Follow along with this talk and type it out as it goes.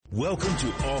Welcome to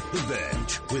Off the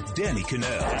Bench with Danny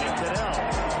Cannell.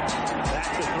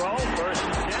 Back to throw, first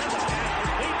and 10, the pass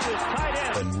complete to his tight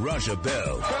end. And Raja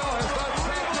Bell. Bell has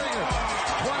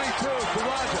done 22 to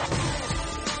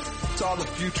Raja. Saw the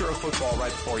future of football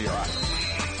right before your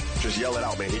eyes. Just yell it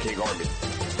out, man. He can't guard me.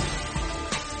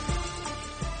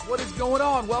 What is going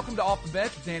on? Welcome to Off the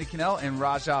Bench with Danny Cannell and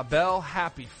Raja Bell.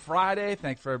 Happy Friday.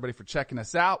 Thanks for everybody for checking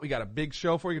us out. We got a big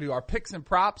show for you. We're going to do our picks and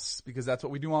props because that's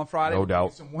what we do on Friday. No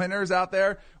doubt. Some winners out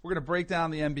there. We're going to break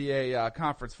down the NBA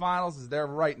conference finals as they're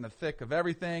right in the thick of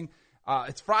everything.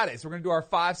 It's Friday, so we're going to do our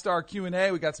 5-star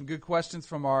Q&A. We got some good questions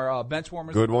from our bench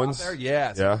warmers. Good ones? Out there.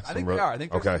 Yes. Yeah, I think they are. I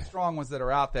think there's some strong ones that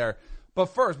are out there. But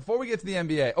first, before we get to the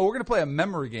NBA, we're going to play a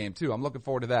memory game, too. I'm looking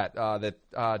forward to that,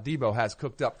 Debo has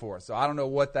cooked up for us. So I don't know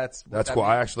what that's cool.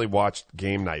 I actually watched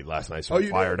Game Night last night, so I'm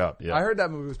fired up. Yeah. I heard that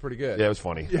movie was pretty good. Yeah, it was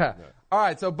funny. Yeah. All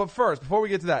right, but first, before we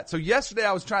get to that, so yesterday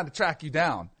I was trying to track you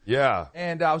down. Yeah.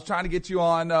 And I was trying to get you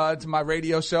on to my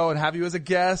radio show and have you as a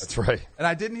guest. That's right. And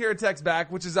I didn't hear a text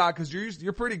back, which is odd because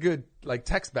you're pretty good, like,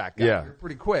 text back guy. Yeah. You're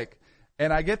pretty quick.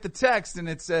 And I get the text, and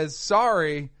it says,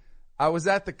 sorry, I was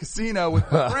at the casino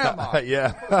with my grandma.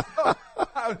 Yeah.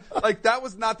 Like, that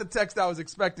was not the text I was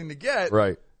expecting to get.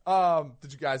 Right.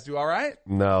 Did you guys do all right?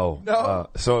 No.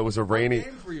 So it was a rainy, What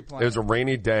games were you playing? it was a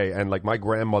rainy day, and like my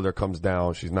grandmother comes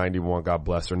down, she's 91, God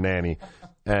bless her, nanny,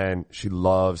 and she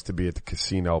loves to be at the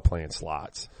casino playing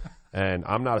slots. And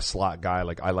I'm not a slot guy,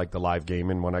 like I like the live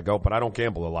gaming when I go, but I don't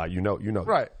gamble a lot, you know.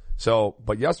 Right. So,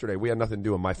 but yesterday we had nothing to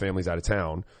do, and my family's out of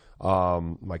town.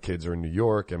 My kids are in New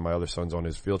York, and my other son's on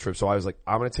his field trip. So I was like,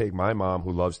 I'm going to take my mom,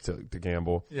 who loves to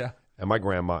gamble, Yeah. and my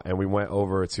grandma, and we went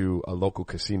over to a local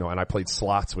casino, and I played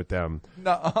slots with them.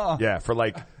 No. Yeah, for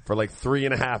like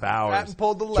 3.5 hours. Sat and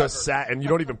pulled the lever. Just sat, and you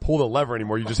don't even pull the lever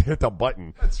anymore. You just hit the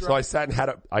button. That's right. So I sat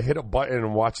and I hit a button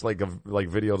and watched like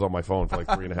videos on my phone for like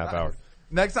 3.5 hours.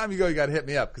 Next time you go, you got to hit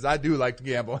me up because I do like to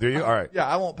gamble. Do you? All right. Yeah,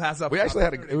 I won't pass up. We actually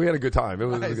had a good time. It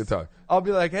was Nice. a good time. I'll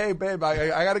be like, hey, babe,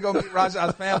 I got to go meet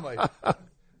Raja's family.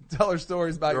 Tell her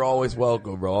stories about You're always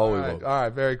welcome, bro. Always welcome. All right,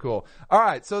 very cool. All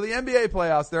right, so the NBA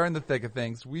playoffs, they're in the thick of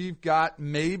things. We've got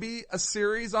maybe a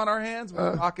series on our hands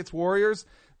with Rockets Warriors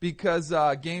because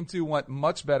Game 2 went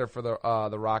much better for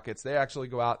the Rockets. They actually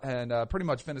go out and pretty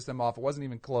much finish them off. It wasn't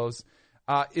even close.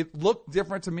 It looked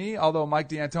different to me, although Mike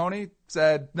D'Antoni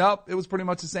said, nope, it was pretty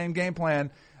much the same game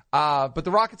plan. But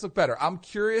the Rockets look better. I'm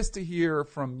curious to hear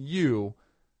from you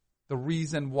the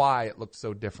reason why it looked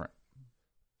so different.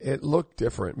 It looked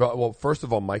different. Well, first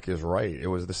of all, Mike is right. It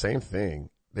was the same thing.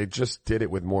 They just did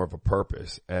it with more of a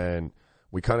purpose. And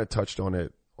we kind of touched on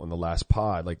it on the last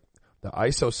pod. Like, the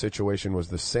ISO situation was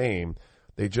the same.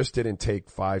 They just didn't take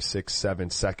 5, 6, 7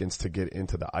 seconds to get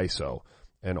into the ISO.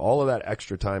 And all of that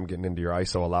extra time getting into your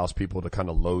ISO allows people to kind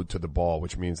of load to the ball,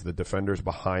 which means the defenders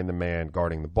behind the man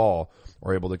guarding the ball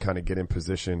are able to kind of get in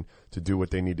position to do what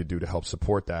they need to do to help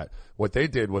support that. What they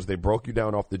did was they broke you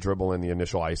down off the dribble in the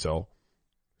initial ISO,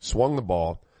 swung the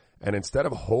ball, and instead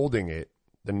of holding it,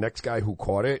 the next guy who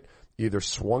caught it either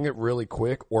swung it really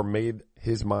quick or made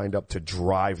his mind up to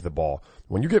drive the ball.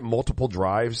 When you get multiple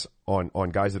drives on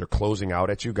guys that are closing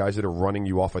out at you, guys that are running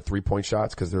you off of 3-point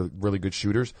shots because they're really good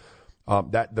shooters,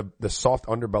 that the soft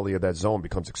underbelly of that zone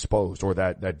becomes exposed, or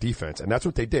that defense. And that's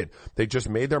what they did. They just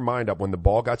made their mind up when the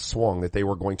ball got swung that they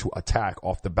were going to attack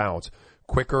off the bounce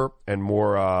quicker and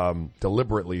more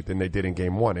deliberately than they did in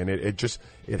game 1. And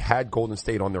it had Golden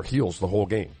State on their heels the whole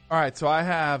game. All right, so I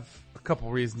have a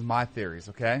couple reasons, my theories,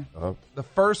 okay? The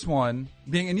first one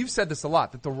being, and you've said this a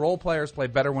lot, that the role players play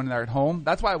better when they're at home.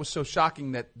 That's why it was so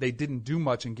shocking that they didn't do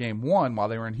much in game 1 while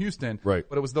they were in Houston. Right.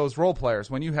 But it was those role players.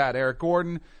 When you had Eric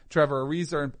Gordon, Trevor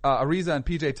Ariza, and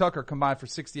PJ Tucker combined for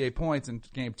 68 points in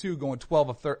game 2, going 12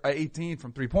 of 18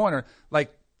 from three-pointer,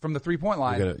 like from the three-point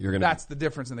line, that's the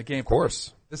difference in the game. Of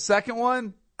course. The second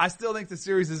one, I still think the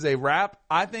series is a wrap.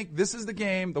 I think this is the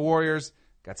game. The Warriors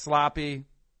got sloppy.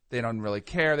 They don't really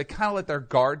care. They kind of let their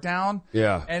guard down.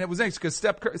 Yeah. And it was interesting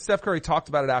because Steph Curry talked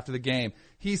about it after the game.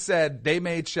 He said they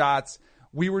made shots.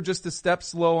 We were just a step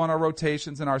slow on our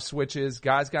rotations and our switches.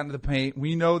 Guys got into the paint.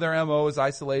 We know their MO is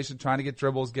isolation, trying to get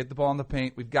dribbles, get the ball in the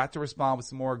paint. We've got to respond with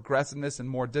some more aggressiveness and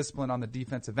more discipline on the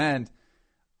defensive end.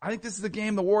 I think this is a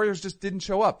game the Warriors just didn't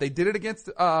show up. They did it against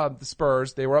the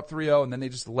Spurs. They were up 3-0, and then they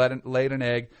just laid an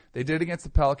egg. They did it against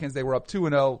the Pelicans. They were up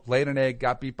 2-0, laid an egg,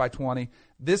 got beat by 20.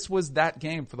 This was that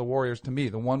game for the Warriors to me,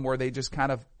 the one where they just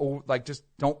kind of just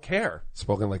don't care.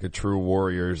 Spoken like a true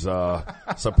Warriors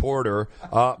supporter.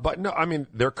 But no, I mean,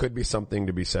 there could be something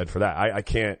to be said for that. I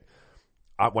can't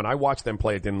 – when I watched them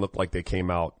play, it didn't look like they came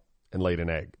out and laid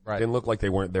an egg. Right. It didn't look like they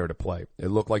weren't there to play. It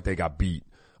looked like they got beat.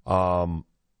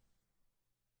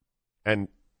 And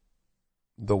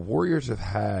the Warriors have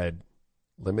had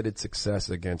limited success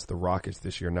against the Rockets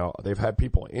this year. Now, they've had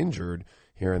people injured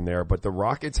here and there, but the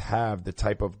Rockets have the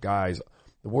type of guys.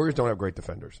 The Warriors don't have great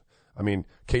defenders. I mean,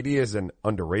 KD is an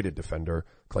underrated defender.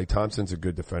 Klay Thompson's a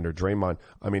good defender. Draymond,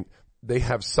 I mean, they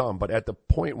have some, but at the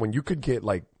point when you could get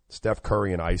like Steph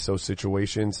Curry in ISO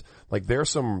situations, like there's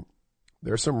some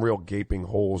real gaping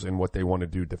holes in what they want to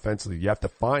do defensively. You have to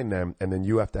find them, and then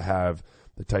you have to have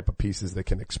the type of pieces that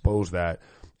can expose that.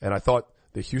 And I thought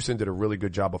that Houston did a really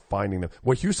good job of finding them.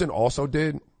 What Houston also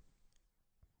did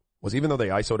was, even though they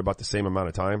ISO'd about the same amount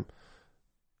of time,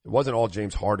 it wasn't all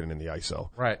James Harden in the ISO.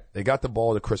 Right. They got the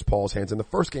ball to Chris Paul's hands. In the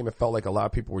first game, it felt like a lot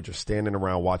of people were just standing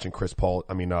around watching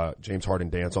James Harden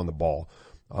dance on the ball.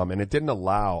 And it didn't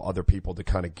allow other people to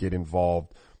kind of get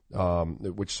involved,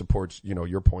 which supports,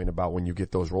 your point about when you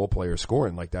get those role players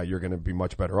scoring like that, you're going to be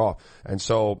much better off. And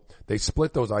so they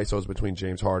split those ISOs between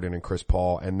James Harden and Chris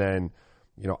Paul. And then,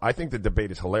 I think the debate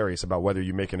is hilarious about whether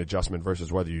you make an adjustment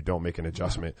versus whether you don't make an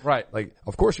adjustment. Right. Like,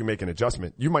 of course you make an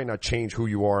adjustment. You might not change who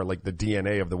you are, like the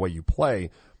DNA of the way you play,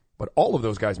 but all of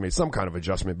those guys made some kind of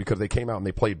adjustment because they came out and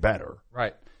they played better.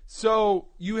 Right. So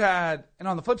you had, and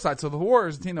on the flip side, so the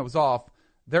Warriors, the team that was off,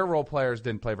 their role players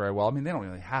didn't play very well. I mean, they don't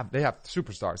really they have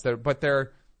superstars,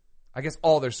 I guess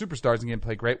all their superstars in the game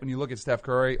play great. When you look at Steph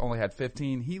Curry, only had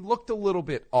 15. He looked a little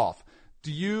bit off.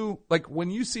 Do you, like,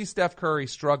 when you see Steph Curry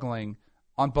struggling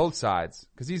on both sides,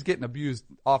 because he's getting abused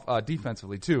off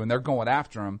defensively too, and they're going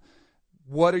after him,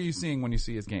 what are you seeing when you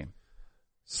see his game?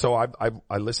 So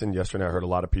I listened yesterday. I heard a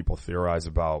lot of people theorize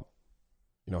about,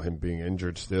 him being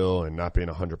injured still and not being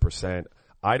 100%.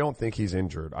 I don't think he's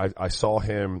injured. I saw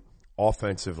him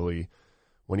offensively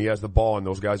when he has the ball and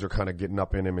those guys are kind of getting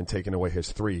up in him and taking away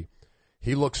his three.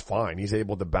 He looks fine. He's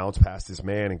able to bounce past his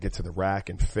man and get to the rack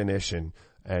and finish, and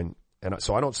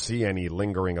so I don't see any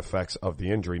lingering effects of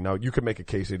the injury. Now, you could make a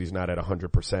case that he's not at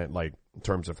 100%, like in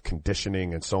terms of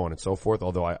conditioning and so on and so forth,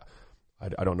 although I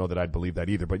don't know that I'd believe that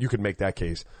either, but you could make that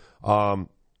case.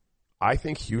 I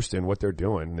think Houston, what they're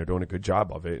doing a good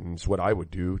job of it, and it's what I would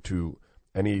do to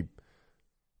any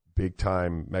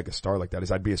big-time mega star like that,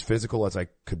 is I'd be as physical as I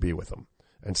could be with them.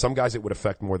 And some guys it would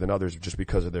affect more than others just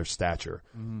because of their stature.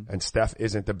 Mm-hmm. And Steph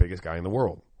isn't the biggest guy in the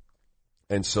world.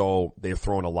 And so they've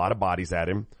thrown a lot of bodies at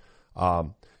him.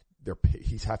 So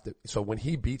when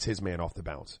he beats his man off the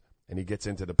bounce and he gets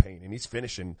into the paint and he's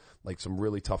finishing like some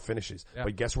really tough finishes,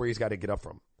 but guess where he's got to get up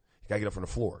from? He's got to get up from the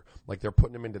floor. Like, they're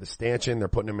putting him into the stanchion. They're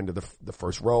putting him into the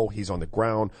first row. He's on the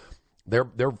ground.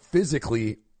 They're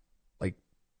physically like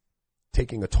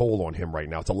taking a toll on him right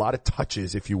now. It's a lot of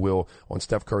touches, if you will, on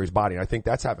Steph Curry's body. And I think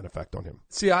that's having an effect on him.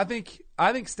 See, I think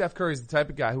Steph Curry is the type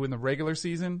of guy who in the regular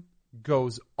season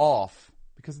goes off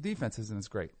because the defense isn't as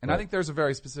great. And right. I think there's a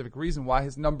very specific reason why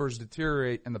his numbers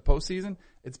deteriorate in the postseason.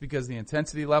 It's because the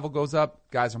intensity level goes up.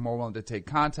 Guys are more willing to take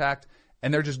contact,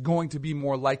 and they're just going to be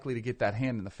more likely to get that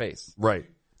hand in the face. Right.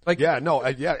 Like, not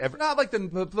like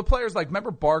the players, like, remember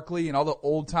Barkley and all the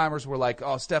old timers were like,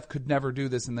 oh, Steph could never do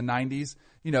this in the 90s,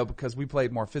 because we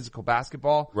played more physical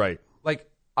basketball. Right. Like,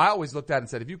 I always looked at it and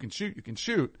said, if you can shoot, you can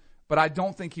shoot. But I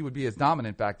don't think he would be as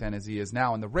dominant back then as he is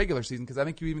now in the regular season, because I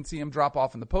think you even see him drop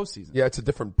off in the postseason. Yeah, it's a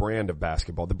different brand of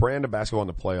basketball. The brand of basketball in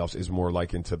the playoffs is more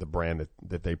like into the brand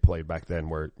that they played back then,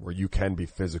 where you can be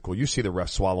physical. You see the refs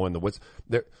swallowing the wits.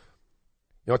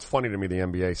 It's funny to me. The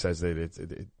NBA says that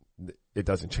it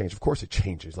doesn't change. Of course, it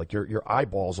changes. Like, your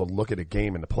eyeballs will look at a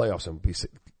game in the playoffs and be,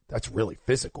 that's really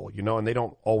physical, and they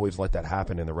don't always let that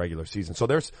happen in the regular season. So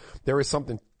there is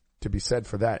something to be said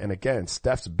for that. And again,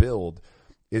 Steph's build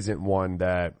isn't one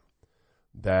that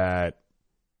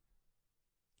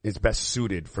is best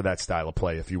suited for that style of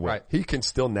play, if you will. Right. He can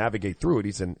still navigate through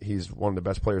it. He's one of the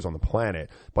best players on the planet.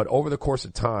 But over the course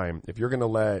of time, if you're going to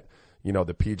let, the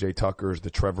PJ Tuckers, the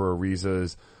Trevor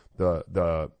Arizas,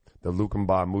 the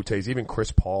Lukumba Mutes, even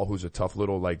Chris Paul, who's a tough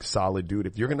little, like, solid dude,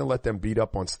 if you're going to let them beat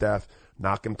up on Steph,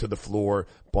 knock him to the floor,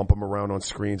 bump him around on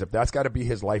screens, if that's got to be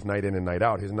his life night in and night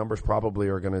out, his numbers probably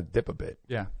are going to dip a bit.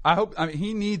 Yeah.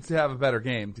 He needs to have a better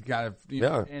game to kind of,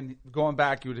 and going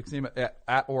back, you would assume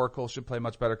at Oracle should play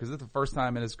much better, because it's the first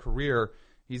time in his career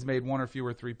he's made one or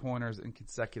fewer 3-pointers in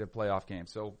consecutive playoff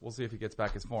games. So we'll see if he gets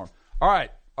back his form. All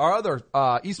right. Our other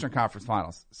Eastern Conference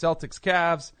Finals, Celtics,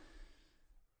 Cavs.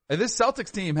 This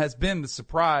Celtics team has been the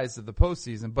surprise of the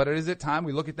postseason, but is it time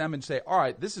we look at them and say, all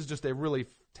right, this is just a really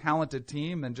talented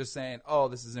team, than just saying, oh,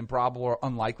 this is improbable or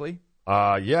unlikely?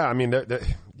 Yeah, I mean,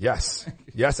 yes.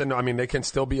 Yes, and I mean, they can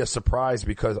still be a surprise,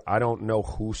 because I don't know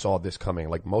who saw this coming.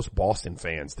 Like, most Boston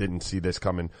fans didn't see this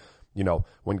coming.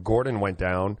 When Gordon went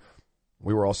down,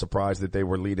 we were all surprised that they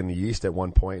were leading the East at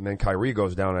one point, and then Kyrie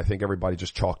goes down, and I think everybody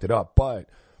just chalked it up. But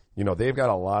you know, they've got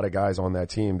a lot of guys on that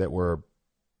team that were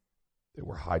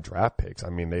high draft picks. I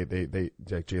mean, they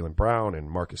Jaylen Brown and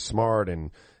Marcus Smart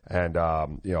and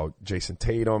you know, Jason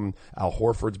Tatum, Al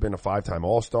Horford's been a 5-time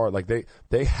All-Star. Like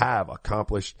they have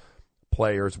accomplished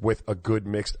players with a good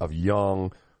mix of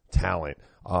young talent.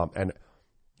 And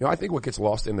you know, I think what gets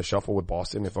lost in the shuffle with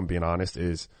Boston, if I'm being honest,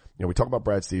 is, you know, we talk about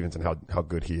Brad Stevens and how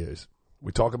good he is.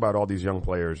 We talk about all these young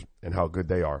players and how good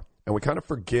they are. And we kind of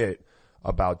forget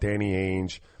about Danny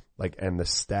Ainge, like, and the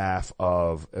staff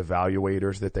of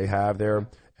evaluators that they have there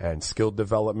and skill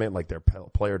development, like their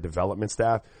player development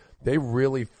staff. They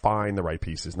really find the right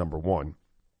pieces, number one.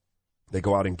 They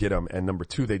go out and get them. And number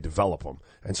two, they develop them.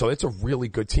 And so it's a really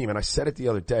good team. And I said it the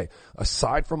other day,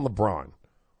 aside from LeBron,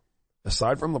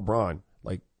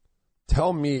 like,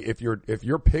 tell me if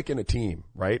you're picking a team,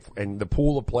 right? And the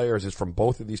pool of players is from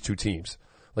both of these two teams.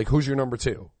 Like, who's your number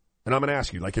two? And I'm going to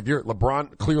ask you, like, if you're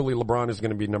LeBron, clearly LeBron is going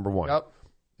to be number one. Yep.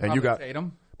 And Probably you got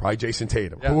Tatum. Probably Jason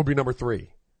Tatum. Yeah. Who would be number three?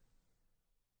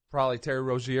 Probably Terry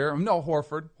Rozier. No,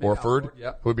 Horford. Horford.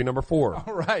 Yep. Who would be number four?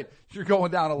 All right. You're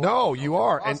going down a lot. No, you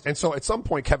are. And so at some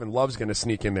point, Kevin Love's going to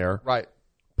sneak in there. Right.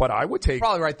 But I would take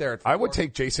probably right there. I would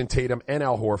take Jason Tatum and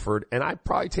Al Horford, and I'd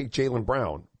probably take Jaylen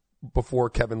Brown before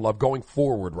Kevin Love going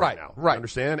forward right now. Right. You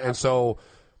understand? And so,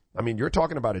 I mean, you're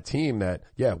talking about a team that,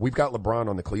 yeah, we've got LeBron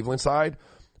on the Cleveland side,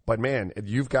 but man,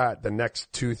 you've got the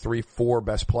next 2, 3, 4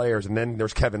 best players, and then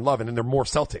there's Kevin Love, and then there are more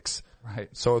Celtics. Right.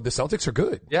 So the Celtics are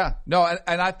good. Yeah. No,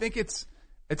 and I think it's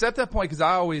at that point, because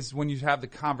I always, when you have the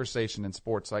conversation in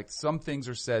sports, like, some things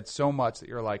are said so much that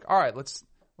you're like, all right, let's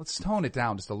tone it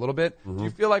down just a little bit. Mm-hmm. Do you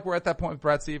feel like we're at that point with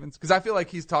Brad Stevens? Because I feel like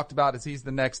he's talked about as he's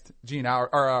the next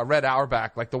Red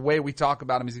Auerbach. Like, the way we talk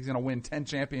about him is he's going to win 10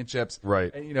 championships,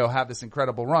 right? And, you know, have this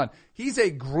incredible run. He's a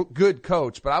good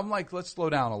coach, but I'm like, let's slow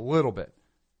down a little bit.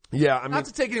 Yeah, I mean, not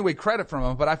to take any away credit from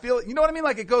him, but I feel, you know what I mean?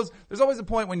 Like, it goes, there's always a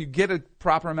point when you get a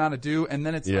proper amount of due, and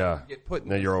then it's like you get put in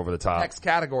then you're over the top. Next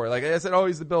category. Like I said,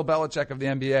 he's the Bill Belichick of the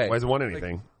NBA. Well, hasn't won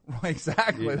anything. Like,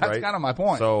 exactly. That's kind of my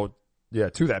point. So, yeah,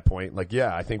 to that point, like,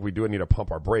 yeah, I think we do need to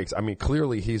pump our brakes. I mean,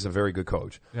 clearly he's a very good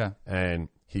coach. Yeah. And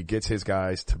he gets his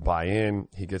guys to buy in.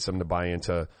 He gets them to buy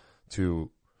into, you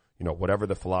know, whatever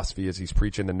the philosophy is he's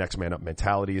preaching. The next man up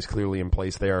mentality is clearly in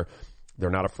place there. They're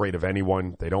not afraid of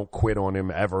anyone. They don't quit on him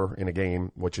ever in a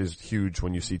game, which is huge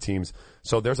when you see teams.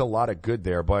 So there's a lot of good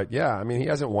there. But yeah, I mean, he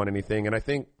hasn't won anything. And I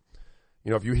think,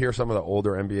 you know, if you hear some of the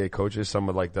older NBA coaches, some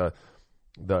of like the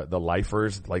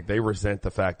lifers, like, they resent the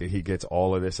fact that he gets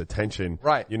all of this attention.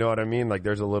 Right. You know what I mean? Like,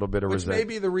 there's a little bit of resentment. Which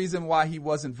may be the reason why he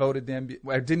wasn't voted the NBA,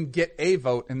 or didn't get a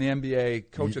vote in the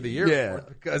NBA Coach of the Year. Yeah. Award,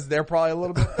 because they're probably a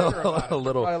little bit bitter about it. A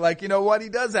little. Probably like, you know what? He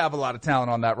does have a lot of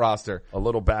talent on that roster. A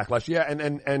little backlash. Yeah.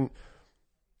 And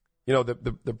you know,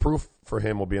 the proof for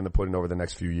him will be in the pudding over the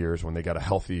next few years when they got a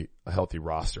healthy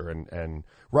roster. And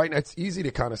right now it's easy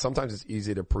to sometimes it's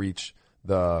easy to preach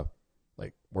the,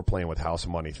 like, we're playing with house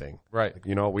money thing. Right. Like,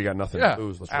 you know, we got nothing to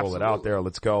lose. Let's roll it out there.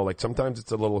 Let's go. Like, sometimes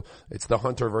it's the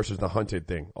hunter versus the hunted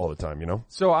thing all the time, you know?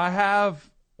 So I have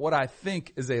what I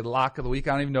think is a lock of the week.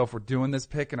 I don't even know if we're doing this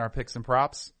pick in our picks and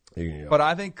props. Yeah. But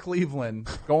I think Cleveland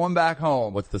going back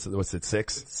home. What's it,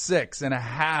 6?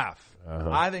 6.5.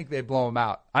 I think they blow them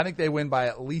out. I think they win by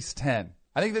at least 10.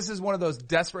 I think this is one of those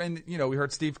desperate, and, you know, we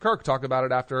heard Steve Kerr talk about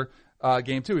it after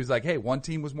game 2. He's like, hey, one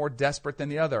team was more desperate than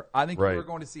the other. I think we're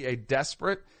going to see a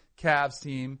desperate Cavs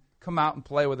team come out and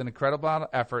play with an incredible amount of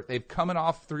effort. They've coming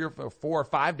off 3 or 4 or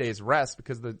 5 days rest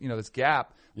because of this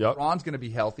gap. Yep. LeBron's going to be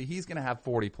healthy. He's going to have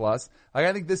 40 plus. Like,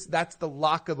 I think that's the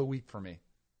lock of the week for me.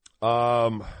 You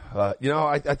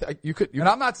know, you could. And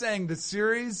I'm not saying the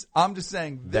series. I'm just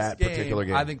saying this particular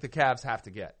game. I think the Cavs have to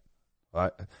get.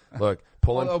 Look,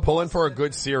 pulling for a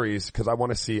good series, because I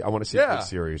want to see a good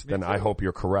series. Then I hope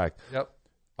you're correct. Yep.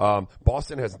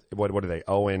 Boston has what are they?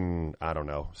 I don't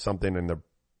know, something in the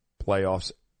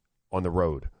playoffs on the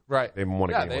road. Right. They haven't won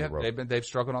a game on the road. They've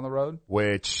struggled on the road.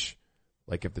 Which,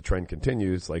 like, if the trend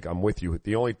continues, like, I'm with you.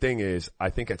 The only thing is, I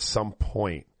think at some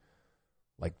point,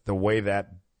 like, the way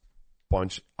that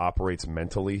bunch operates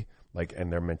mentally, like, and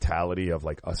their mentality of,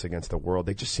 like, us against the world,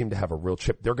 they just seem to have a real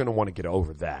chip. They're going to want to get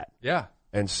over that. Yeah.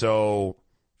 And so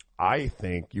I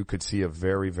think you could see a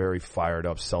very, very fired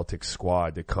up Celtics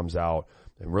squad that comes out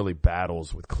and really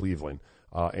battles with Cleveland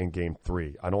in game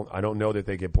 3. I don't know that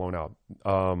they get blown out.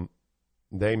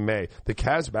 They may. The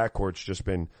Cavs backcourt's just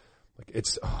been like,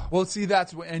 it's well, see,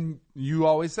 that's and you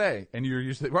always say, and you're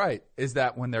usually right, is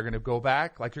that when they're going to go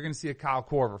back, like, you're going to see a Kyle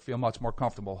Korver feel much more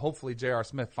comfortable. Hopefully J.R.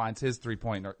 Smith finds his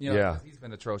 3-pointer. You know, he's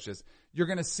been atrocious. you're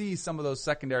going to see some of those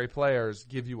secondary players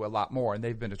give you a lot more, and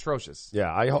they've been atrocious.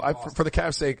 Yeah, I for the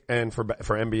Cavs' sake and for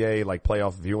NBA like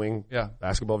playoff viewing,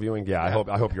 basketball viewing, I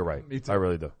hope you're right. Me too. I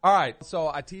really do. All right,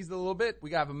 so I teased it a little bit. We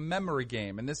got a memory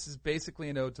game, and this is basically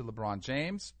an ode to LeBron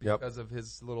James because of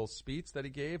his little speech that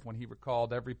he gave when he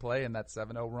recalled every play in that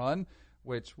 7-0 run,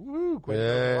 which, quick,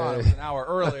 LeBron, it was an hour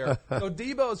earlier. So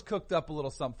Debo's cooked up a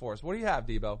little something for us. What do you have,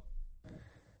 Debo?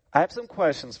 I have some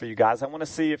questions for you guys. I want to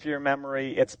see if your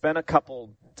memory, it's been a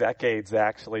couple decades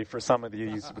actually for some of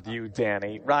these with you,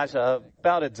 Danny. Raja,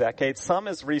 about a decade, some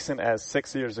as recent as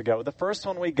 6 years ago. The first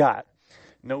one we got,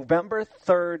 November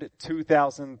 3rd,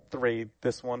 2003,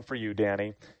 this one for you,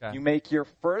 Danny. Okay. You make your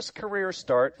first career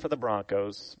start for the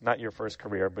Broncos, not your first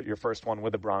career, but your first one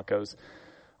with the Broncos.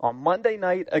 On Monday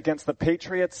night against the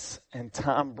Patriots and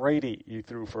Tom Brady, you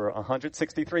threw for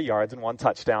 163 yards and 1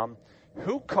 touchdown.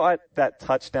 Who caught that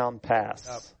touchdown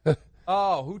pass? Who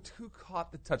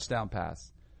caught the touchdown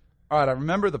pass? All right, I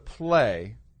remember the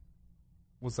play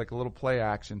was like a little play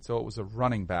action, so it was a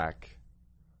running back.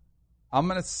 I'm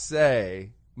going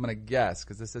to guess,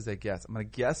 because this is a guess. I'm going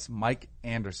to guess Mike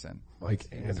Anderson.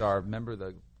 Remember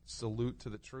the salute to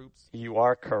the troops? You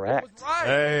are correct. Right.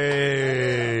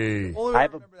 Hey. Only I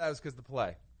remember that was because of the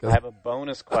play. I have a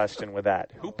bonus question with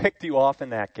that. Who picked you off in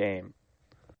that game?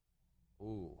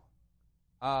 Ooh.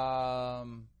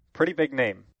 Pretty big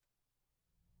name.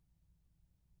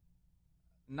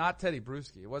 Not Teddy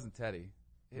Bruschi. It wasn't Teddy.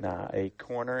 A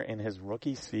corner in his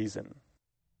rookie season.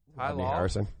 Rodney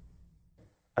Harrison.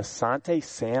 Asante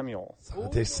Samuel.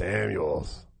 Asante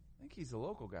Samuels. I think he's a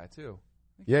local guy, too.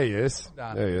 Yeah, he is.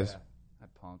 Yeah, he is.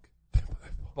 That punk.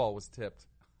 Ball was tipped.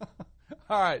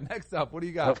 All right, next up, what do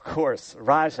you got? Of course.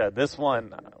 Raja, this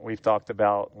one we've talked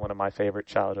about, one of my favorite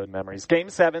childhood memories. Game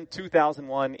 7,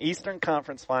 2001, Eastern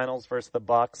Conference Finals versus the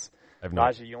Bucks.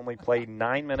 Raja, you only played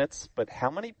 9 minutes, but how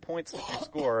many points did you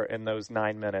score in those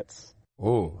 9 minutes?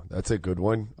 Oh, that's a good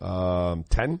one.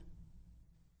 10?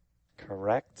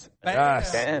 Correct.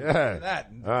 Yes. 10.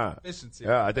 That efficiency.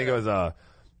 Yeah, I think it was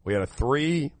we had a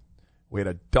 3, we had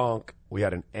a dunk, we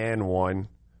had an and 1.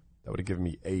 That would have given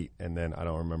me 8, and then I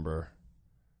don't remember.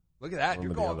 Look at that.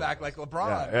 You're going back like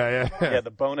LeBron. Yeah, the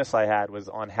bonus I had was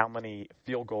on how many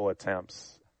field goal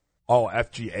attempts. Oh,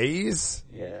 FGAs?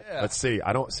 Yeah. Let's see.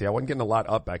 I wasn't getting a lot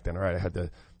up back then. All right, I had the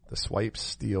swipe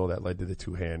steal that led to the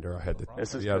two-hander. I had the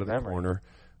three out of the corner.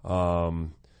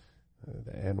 The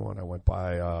and one, I went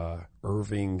by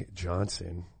Irvin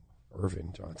Johnson,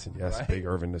 yes, right. Big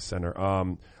Irvin, the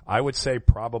center. I would say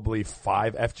probably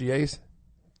 5 FGAs.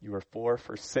 You were 4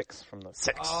 for 6 from the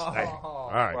 6. All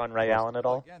right. We're on Ray Allen at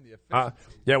all? I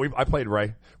played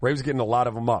Ray. Ray was getting a lot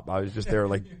of them up. I was just there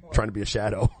trying to be a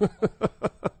shadow.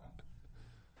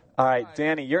 All right,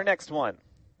 Danny, your next one.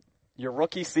 Your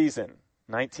rookie season,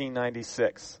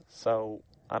 1996. So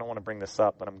I don't want to bring this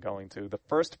up, but I'm going to. The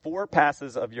first 4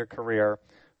 passes of your career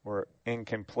were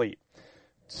incomplete.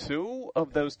 2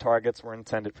 of those targets were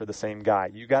intended for the same guy.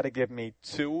 You got to give me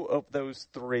 2 of those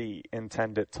 3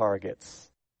 intended targets.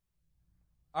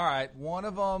 All right. One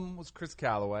of them was Chris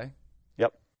Callaway.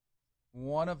 Yep.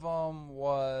 One of them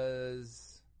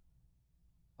was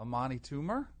Amani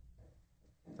Toomer.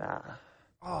 Nah.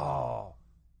 Oh.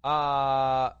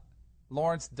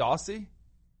 Lawrence Dawsey.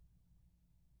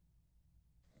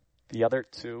 The other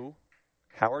 2,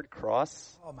 Howard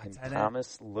Cross and tenant.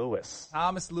 Thomas Lewis.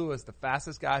 Thomas Lewis, the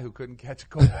fastest guy who couldn't catch a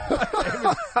goal. He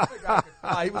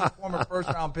was a former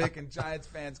first-round pick, and Giants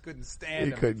fans couldn't stand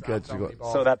him. He couldn't catch a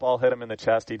goal. So that ball hit him in the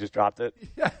chest. He just dropped it?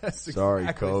 Yes, Sorry,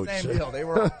 exactly. Coach. Same deal. They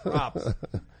were all props.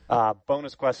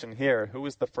 Bonus question here. Who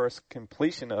was the first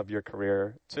completion of your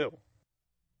career, too?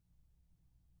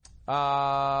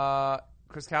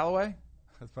 Chris Callaway?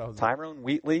 Tyrone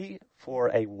Wheatley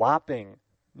for a whopping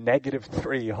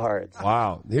 -3 yards.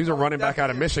 Wow. He was a running back out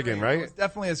of Michigan, right? It was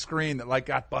definitely a screen that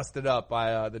got busted up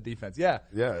by the defense. Yeah.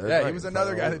 Right. He was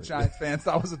another guy that Giants fans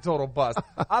thought was a total bust.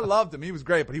 I loved him. He was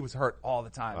great, but he was hurt all the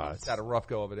time. He just had a rough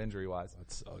go of it injury-wise.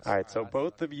 All right, so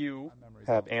both of you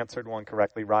have answered one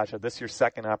correctly. Raja, this is your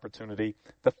second opportunity.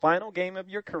 The final game of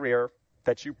your career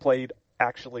that you played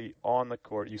actually on the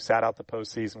court, you sat out the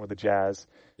postseason with the Jazz.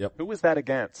 Yep. Who was that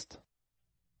against?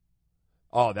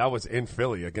 Oh, that was in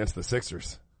Philly against the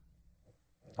Sixers.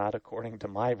 Not according to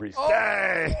my research.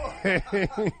 Dang!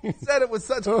 He said it with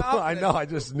such confidence. I know, I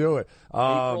just knew it.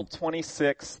 April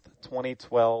 26th,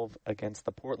 2012 against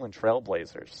the Portland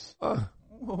Trailblazers.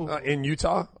 In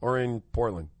Utah or in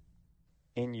Portland?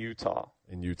 In Utah.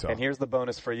 In Utah. And here's the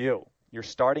bonus for you. You're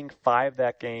starting 5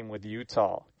 that game with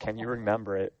Utah. Can you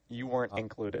remember it? You weren't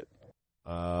included.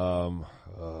 Paul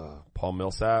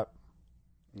Millsap?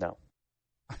 No.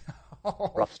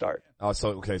 Rough start. Oh,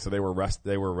 so they were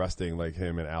resting like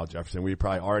him and Al Jefferson. We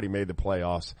probably already made the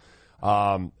playoffs.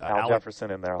 Al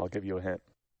Jefferson in there. I'll give you a hint.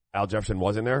 Al Jefferson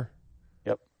was in there?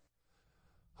 Yep.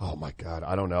 Oh my God,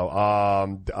 I don't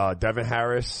know. Devin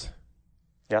Harris.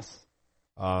 Yes.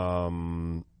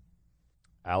 Alec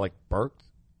Burks.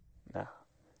 No.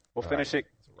 We'll finish it.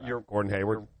 Your Gordon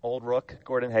Hayward. Your old rook,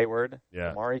 Gordon Hayward.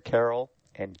 Yeah. Amari Carroll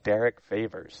and Derek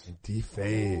Favors.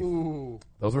 D-Fave.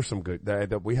 Those were some good.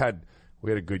 We had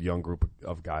a good young group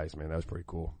of guys, man. That was pretty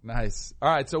cool. Nice. All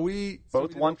right, so we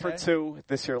both 1 for 2.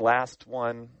 This your last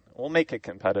one. We'll make it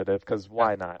competitive because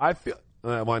why not? I feel.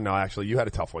 Well, no, actually, you had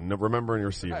a tough one. Remembering your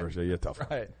receivers, yeah, you had a tough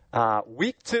one. Right.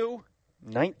 Week 2,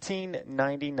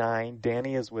 1999.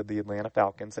 Danny is with the Atlanta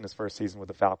Falcons in his first season with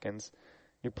the Falcons.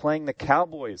 You're playing the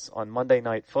Cowboys on Monday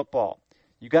Night Football.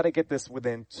 You got to get this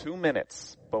within 2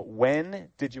 minutes. But when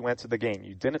did you enter the game?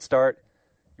 You didn't start.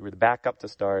 You were the backup to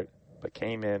start, but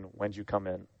came in. When did you come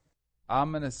in?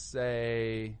 I'm going to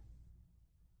say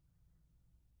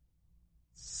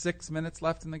 6 minutes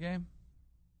left in the game.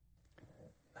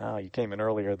 Oh, you came in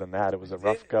earlier than that. It was a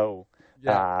rough go.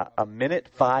 Yeah.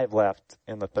 1:05 left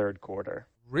in the third quarter.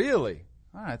 Really?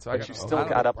 All right, so but you still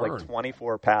got up like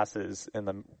 24 passes in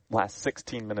the last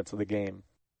 16 minutes of the game.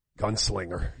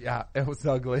 Gunslinger. Yeah, it was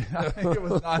ugly. I think it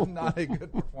was not a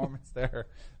good performance there.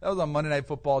 That was on Monday Night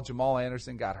Football. Jamal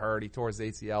Anderson got hurt. He tore his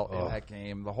ACL in that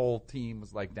game. The whole team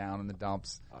was like down in the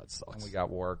dumps. It sucks. And we got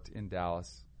worked in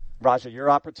Dallas. Raja, your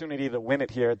opportunity to win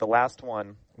it here, the last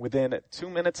one. Within 2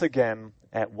 minutes again,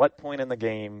 at what point in the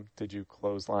game did you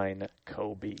clothesline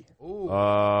Kobe? Ooh.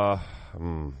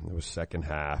 It was second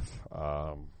half.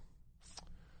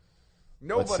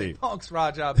 Nobody punks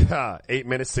Raja. 8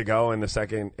 minutes to go in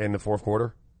the fourth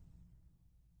quarter.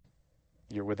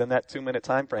 You're within that 2 minute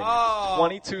time frame.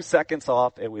 22 seconds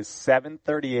off. It was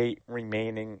 7:38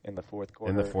 remaining in the fourth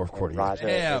quarter. In the fourth quarter.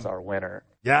 Raja is our winner.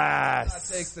 Yes.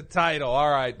 That takes the title.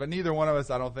 All right. But neither one of us,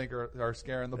 I don't think, are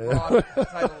scaring the broad. The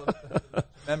title of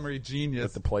memory genius.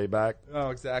 With the playback. Oh,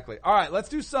 exactly. All right. Let's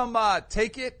do some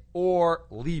take it or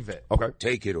leave it. Okay.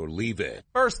 Take it or leave it.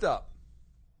 First up.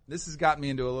 This has gotten me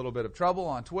into a little bit of trouble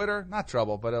on Twitter. Not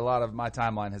trouble, but a lot of my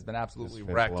timeline has been absolutely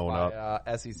wrecked by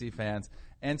SEC fans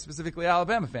and specifically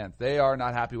Alabama fans. They are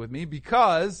not happy with me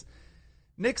because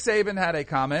Nick Saban had a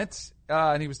comment,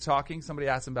 and he was talking. Somebody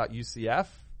asked him about UCF.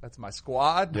 That's my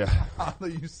squad. Yeah.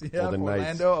 The UCF,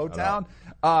 Orlando, O-Town,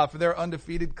 for their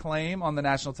undefeated claim on the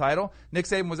national title. Nick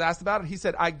Saban was asked about it. He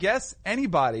said, I guess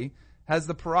anybody has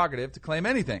the prerogative to claim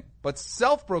anything, but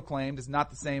self-proclaimed is not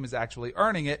the same as actually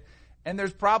earning it. And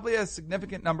there's probably a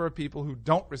significant number of people who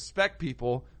don't respect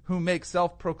people who make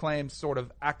self-proclaimed sort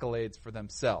of accolades for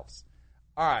themselves.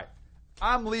 All right.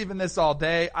 I'm leaving this all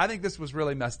day. I think this was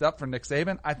really messed up for Nick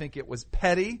Saban. I think it was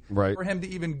petty for him to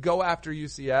even go after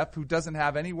UCF, who doesn't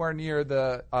have anywhere near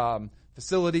the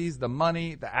facilities, the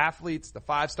money, the athletes, the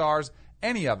 5 stars,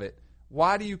 any of it.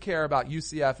 Why do you care about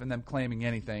UCF and them claiming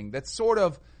anything? That's sort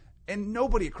of, and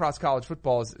nobody across college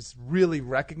football is really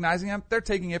recognizing them. They're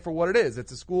taking it for what it is.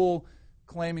 It's a school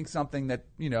claiming something that,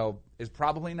 is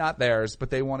probably not theirs, but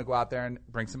they want to go out there and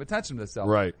bring some attention to themselves.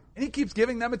 Right. And he keeps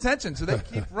giving them attention, so they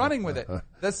keep running with it.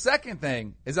 The second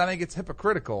thing is I think it's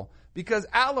hypocritical because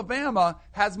Alabama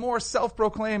has more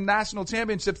self-proclaimed national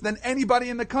championships than anybody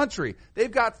in the country.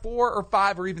 They've got 4 or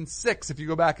 5 or even 6 if you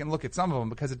go back and look at some of them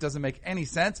because it doesn't make any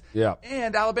sense. Yeah.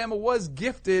 And Alabama was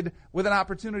gifted with an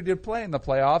opportunity to play in the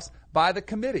playoffs by the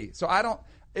committee. So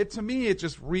to me, it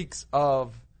just reeks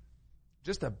of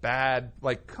just a bad,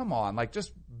 come on,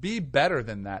 just be better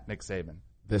than that, Nick Saban.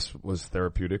 This was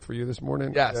therapeutic for you this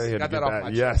morning? Yes, got that off my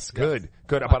chest. Yes, good.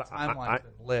 Good. My but timeline's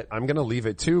been lit. I'm going to leave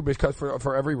it too because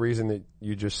for every reason that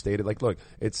you just stated, look,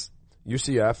 it's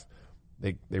UCF.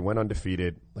 They went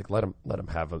undefeated. Let them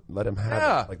have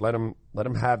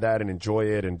that and enjoy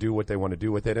it and do what they want to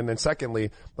do with it. And then secondly,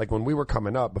 when we were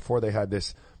coming up before they had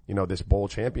this, this bowl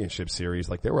championship series,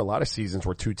 there were a lot of seasons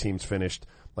where 2 teams finished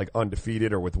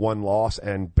undefeated or with 1 loss,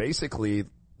 and basically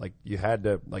you had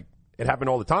to it happened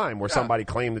all the time where somebody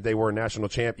claimed that they were a national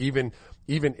champ, even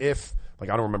if I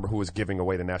don't remember who was giving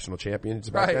away the national championships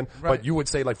back then, but you would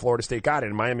say Florida State got it,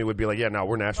 and Miami would be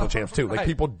we're national champs too.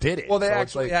 People did it. Well, they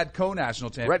actually had co-national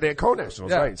champions. Right, they had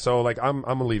co-nationals, right. So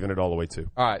I'm leaving it all the way too.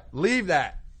 All right, leave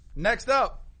that. Next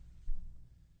up,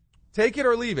 take it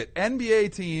or leave it.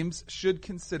 NBA teams should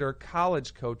consider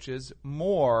college coaches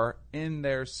more in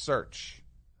their search.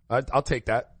 I'll take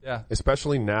that. Yeah.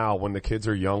 Especially now when the kids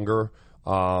are younger.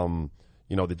 The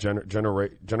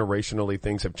generationally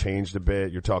things have changed a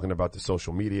bit. You're talking about the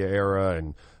social media era,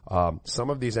 and some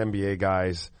of these NBA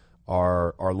guys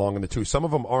are long in the tooth. Some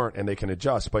of them aren't, and they can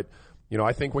adjust. But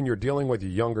I think when you're dealing with a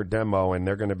younger demo and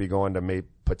they're going to be going to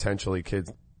potentially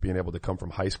kids being able to come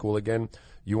from high school again,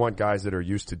 you want guys that are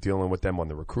used to dealing with them on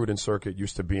the recruiting circuit,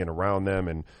 used to being around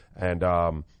them and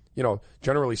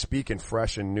generally speaking,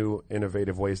 fresh and new,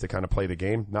 innovative ways to kind of play the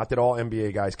game. Not that all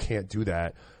NBA guys can't do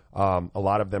that. A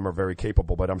lot of them are very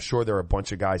capable, but I'm sure there are a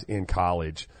bunch of guys in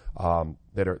college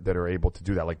that are able to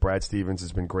do that. Like Brad Stevens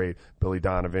has been great, Billy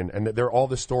Donovan, and there are all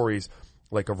the stories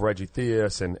like of Reggie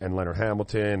Theus and Leonard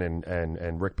Hamilton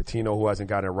and Rick Pitino, who hasn't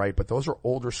gotten it right. But those are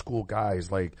older school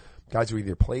guys, like guys who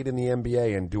either played in the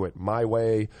NBA and do it my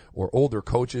way, or older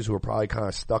coaches who are probably kind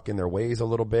of stuck in their ways a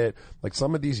little bit. Like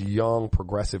some of these young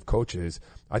progressive coaches,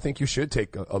 I think you should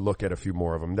take a look at a few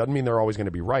more of them. Doesn't mean they're always going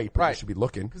to be right, but you should be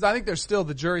looking. Because I think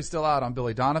the jury's still out on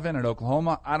Billy Donovan at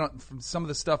Oklahoma. From some of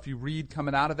the stuff you read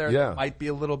coming out of there, there might be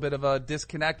a little bit of a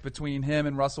disconnect between him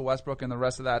and Russell Westbrook and the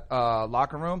rest of that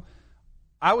locker room.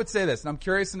 I would say this, and I'm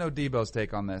curious to know Debo's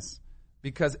take on this.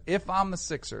 Because if I'm the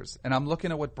Sixers and I'm looking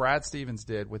at what Brad Stevens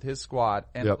did with his squad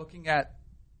and looking at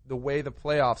the way the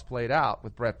playoffs played out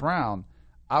with Brett Brown,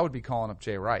 I would be calling up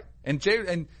Jay Wright. And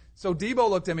so Debo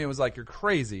looked at me and was like, "You're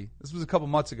crazy." This was a couple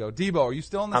months ago. Debo, are you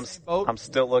still in the same boat? I'm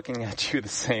still looking at you the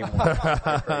same way.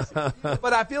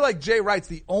 But I feel like Jay Wright's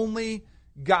the only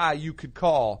guy you could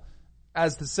call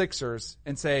as the Sixers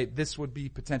and say this would be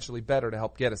potentially better to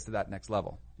help get us to that next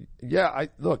level. Yeah,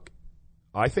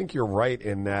 I think you're right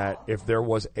in that if there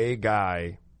was a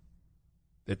guy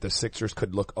that the Sixers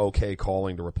could look okay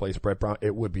calling to replace Brett Brown,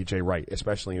 it would be Jay Wright,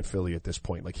 especially in Philly at this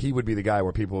point. Like, he would be the guy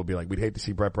where people would be like, we'd hate to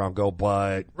see Brett Brown go,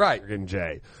 but you're getting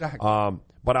Jay. Exactly.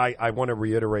 But I want to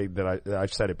reiterate that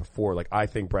I've said it before. Like, I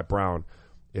think Brett Brown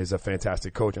is a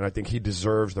fantastic coach, and I think he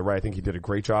deserves the right. I think he did a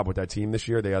great job with that team this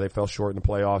year. They fell short in the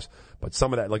playoffs, but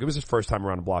some of that, like, it was his first time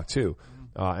around the block too.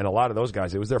 And a lot of those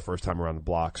guys, it was their first time around the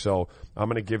block. So I'm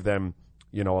going to give them,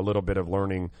 a little bit of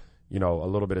learning, a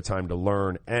little bit of time to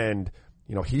learn. And,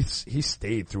 he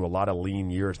stayed through a lot of lean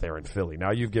years there in Philly.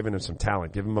 Now you've given him some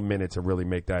talent. Give him a minute to really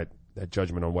make that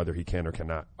judgment on whether he can or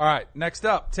cannot. All right. Next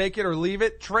up, take it or leave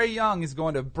it. Trae Young is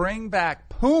going to bring back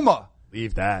Puma.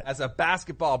 Leave that. As a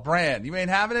basketball brand. You ain't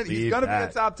having it? He's going to be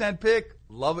a top 10 pick.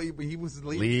 Love it. He was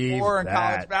leading scorer in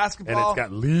college basketball.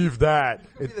 And leave that.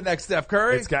 He'll be the next Steph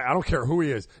Curry. I don't care who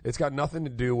he is. It's got nothing to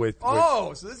do with.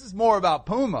 So this is more about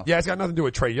Puma. Yeah, it's got nothing to do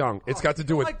with Trae Young. It's got to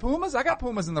do with. Like Pumas? I got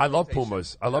Pumas in the rotation. love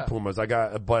Pumas. I love Pumas.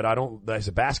 But I don't, as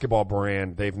a basketball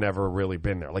brand, they've never really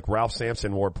been there. Like Ralph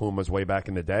Sampson wore Pumas way back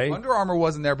in the day. Under Armour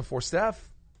wasn't there before Steph.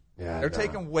 Yeah. They're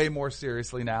taken way more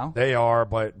seriously now. They are,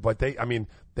 but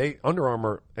Under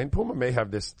Armour and Puma may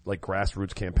have this like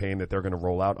grassroots campaign that they're going to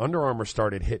roll out. Under Armour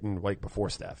started hitting like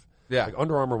before Steph. Yeah. Like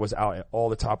Under Armour was out at all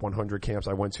the top 100 camps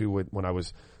I went to when I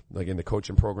was like in the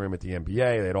coaching program at the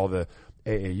NBA. They had all the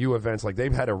AAU events. Like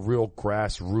they've had a real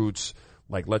grassroots,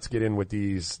 like let's get in with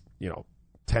these,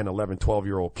 10, 11,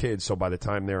 12-year-old kids. So by the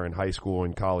time they're in high school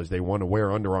and college, they want to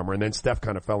wear Under Armour. And then Steph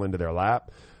kind of fell into their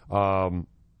lap.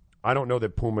 I don't know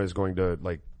that Puma is going to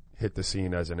like hit the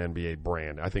scene as an NBA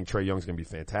brand. I think Trae Young's going to be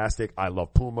fantastic. I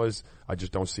love Pumas. I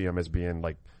just don't see him as being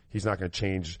like, he's not going to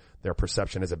change their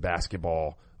perception as a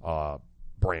basketball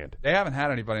brand. They haven't had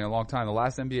anybody in a long time. The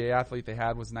last NBA athlete they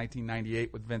had was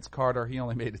 1998 with Vince Carter. He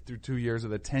only made it through 2 years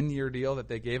of the 10-year deal that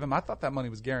they gave him. I thought that money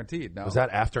was guaranteed. No. Was that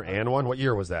after and one? What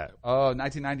year was that? Oh,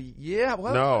 1990. Yeah,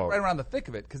 well, no. right around the thick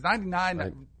of it because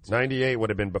 98 would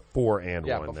have been before and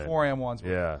one. Yeah, before and ones. Yeah.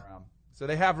 Around. So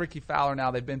they have Ricky Fowler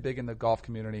now. They've been big in the golf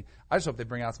community. I just hope they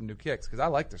bring out some new kicks because I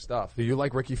like their stuff. Do you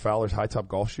like Ricky Fowler's high top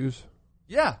golf shoes?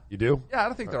 Yeah. You do? Yeah,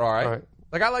 I think they're all right. All right.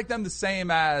 Like I like them the same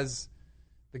as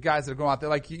the guys that are going out there.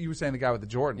 Like you were saying, the guy with the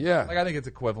Jordan. Yeah. Like I think it's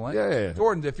equivalent. Yeah.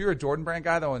 Jordan, if you're a Jordan brand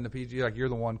guy though in the PG, like you're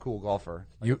the one cool golfer.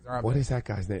 Like, what is that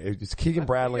guy's name? It's Keegan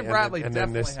Bradley. Keegan Bradley and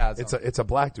definitely then has it's a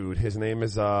black dude. His name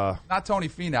is not Tony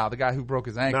Finau, the guy who broke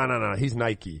his ankle. No. He's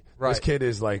Nike. Right. This kid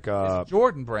is like it's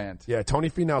Jordan brand. Yeah, Tony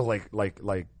Finau's like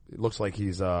it looks like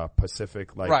he's Pacific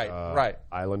right.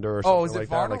 Islander or something. Oh, is it like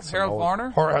Varner? that. Like Harold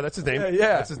Varner? That's his name.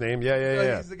 Yeah. That's his name.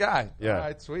 Yeah. He's the guy. Yeah. All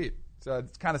right, sweet. So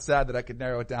it's kind of sad that I could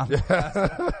narrow it down.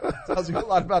 Tells you a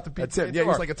lot about the PGA. That's it. Yeah,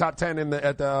 he's like a top 10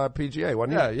 at the PGA,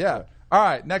 wasn't he? Yeah. All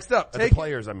right, next up. The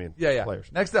players, I mean. Yeah. Players.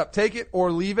 Next up, take it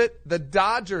or leave it. The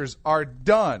Dodgers are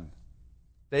done.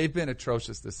 They've been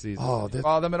atrocious this season.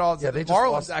 Follow them at all. Yeah, the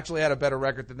Marlins actually had a better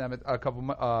record than them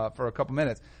for a couple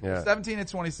minutes. Yeah.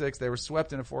 17-26. They were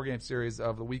swept in a 4-game series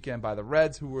of the weekend by the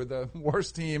Reds, who were the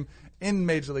worst team in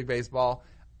Major League Baseball.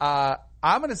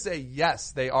 I'm going to say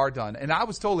yes, they are done. And I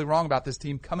was totally wrong about this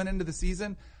team coming into the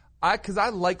season. Because I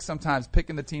like sometimes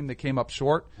picking the team that came up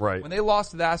short. Right. When they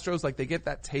lost to the Astros, like they get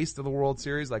that taste of the World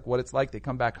Series, like what it's like. They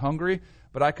come back hungry.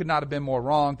 But I could not have been more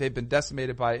wrong. They've been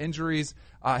decimated by injuries.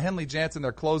 Henley Jansen,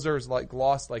 their closer, is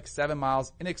lost 7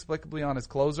 miles inexplicably on his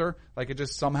closer. Like it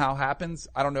just somehow happens.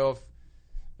 I don't know if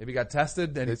maybe he got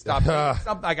tested and he stopped.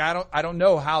 Something like I don't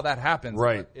know how that happens.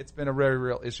 Right. But it's been a very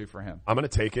real issue for him. I'm going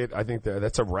to take it. I think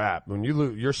that's a wrap. When you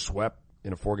lose, you're swept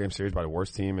in a 4-game series by the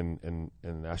worst team in the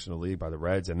National League, by the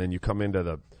Reds, and then you come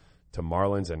into to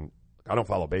Marlins, and I don't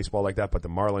follow baseball like that, but the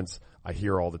Marlins I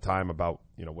hear all the time about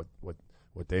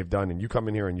what they've done, and you come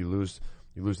in here and you lose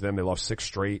them. They lost 6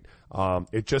 straight.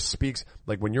 It just speaks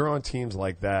like when you're on teams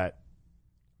like that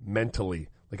mentally,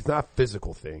 like it's not a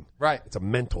physical thing, right? It's a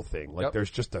mental thing. Like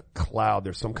there's just a cloud.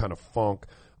 There's some kind of funk.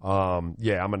 I'm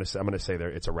gonna say there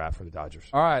it's a wrap for the Dodgers.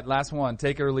 All right, last one.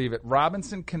 Take it or leave it.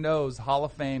 Robinson Cano's Hall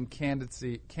of Fame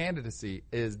candidacy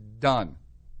is done.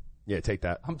 Yeah, take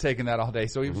that. I'm taking that all day.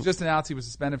 So he was just announced he was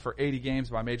suspended for 80 games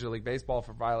by Major League Baseball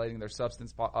for violating their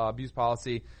substance abuse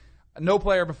policy. No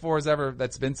player before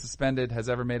that's been suspended has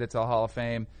ever made it to the Hall of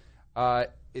Fame.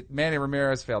 Manny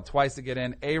Ramirez failed twice to get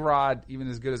in. A-Rod, even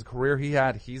as good as a career he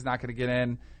had, he's not going to get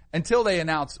in until they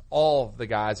announce all of the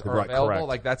guys are available. Correct.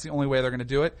 Like that's the only way they're going to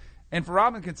do it. And for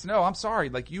Robinson Cano, I'm sorry,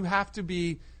 like you have to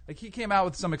be like he came out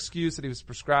with some excuse that he was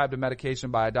prescribed a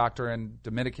medication by a doctor in the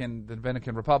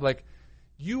Dominican Republic.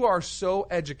 You are so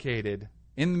educated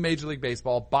in Major League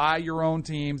Baseball by your own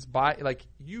teams,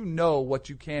 you know what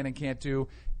you can and can't do.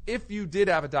 If you did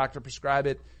have a doctor prescribe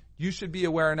it, you should be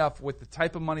aware enough with the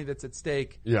type of money that's at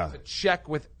stake to check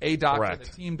with a doctor, Correct.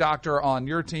 the team doctor on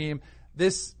your team.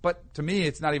 But to me,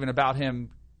 it's not even about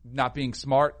him not being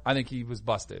smart. I think he was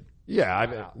busted.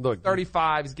 Yeah, look,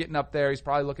 35, he's getting up there. He's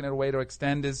probably looking at a way to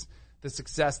extend the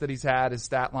success that he's had, his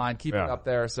stat line, keep it up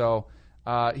there. So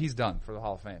he's done for the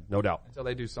Hall of Fame. No doubt. Until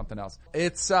they do something else.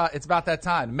 It's about that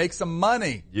time to make some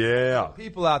money. Yeah.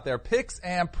 People out there, picks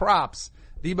and props.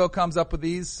 Debo comes up with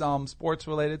these, some sports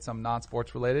related, some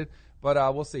non-sports related, but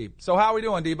we'll see. So how are we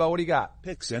doing, Debo? What do you got?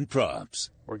 Picks and props.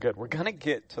 We're good. We're going to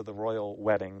get to the royal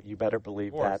wedding. You better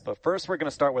believe that. But first, we're going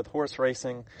to start with horse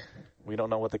racing. We don't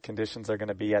know what the conditions are going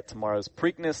to be at tomorrow's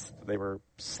Preakness. They were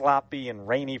sloppy and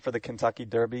rainy for the Kentucky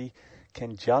Derby.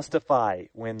 Can Justify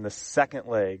win the second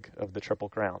leg of the Triple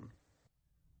Crown?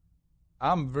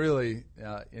 I'm really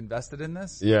invested in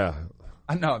this. Yeah.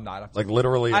 No, I'm not. Like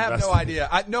literally. I have no idea.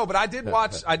 But I did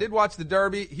watch the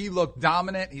Derby. He looked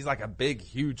dominant. He's like a big,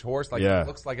 huge horse. He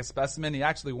looks like a specimen. He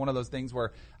actually one of those things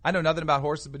where I know nothing about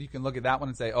horses, but you can look at that one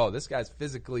and say, oh, this guy's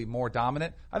physically more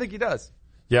dominant. I think he does.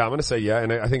 Yeah, I'm going to say yeah,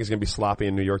 and I think it's going to be sloppy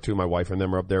in New York too. My wife and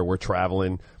them are up there. We're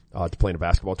traveling to play in a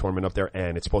basketball tournament up there,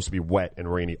 and it's supposed to be wet and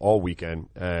rainy all weekend.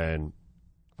 And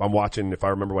if I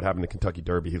remember what happened in the Kentucky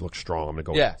Derby, he looked strong. I'm going to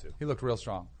go with it too. He looked real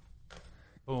strong.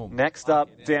 Boom. Next up,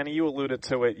 Danny, you alluded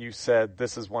to it. You said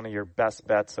this is one of your best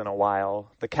bets in a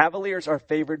while. The Cavaliers are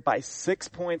favored by 6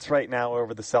 points right now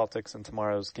over the Celtics in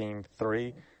tomorrow's Game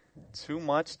 3. Too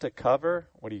much to cover?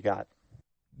 What do you got?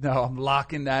 No, I'm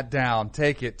locking that down.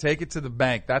 Take it to the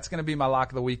bank. That's going to be my lock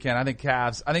of the weekend. I think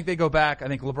Cavs. I think they go back. I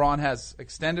think LeBron has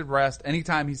extended rest.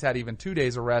 Anytime he's had even 2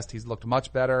 days of rest, he's looked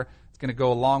much better. It's going to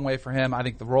go a long way for him. I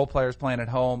think the role players playing at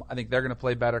home, I think they're going to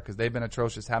play better because they've been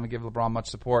atrocious, haven't given LeBron much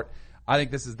support. I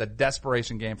think this is the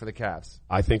desperation game for the Cavs.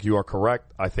 I think you are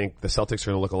correct. I think the Celtics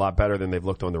are going to look a lot better than they've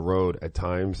looked on the road at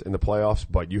times in the playoffs,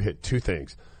 but you hit 2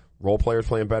 things. Role players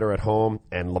playing better at home,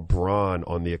 and LeBron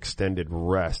on the extended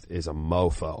rest is a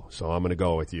mofo. So I'm going to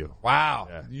go with you. Wow.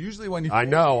 Yeah. Usually when you... I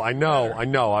know.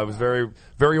 I was very,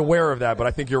 very aware of that, but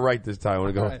I think you're right this time. I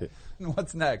want to go with you.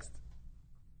 What's next?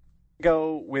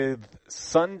 Go with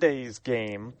Sunday's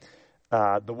game,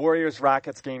 the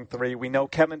Warriors-Rockets Game 3. We know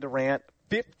Kevin Durant,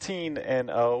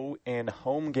 15-0 in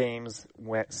home games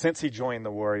since he joined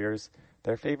the Warriors.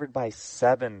 They're favored by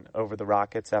 7 over the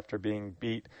Rockets after being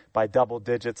beat by double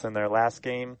digits in their last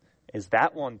game. Is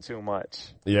that one too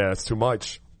much? Yeah, it's too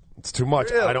much. It's too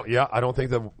much. Really? I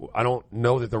don't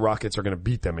know that the Rockets are going to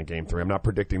beat them in Game 3. I'm not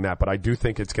predicting that, but I do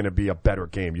think it's going to be a better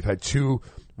game. You've had 2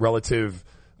 relative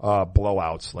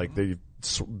blowouts, like the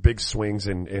big swings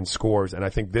in scores, and I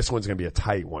think this one's going to be a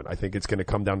tight one. I think it's going to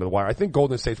come down to the wire. I think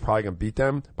Golden State's probably going to beat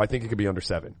them, but I think it could be under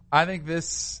 7. I'm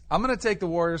going to take the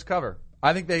Warriors cover.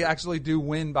 I think they actually do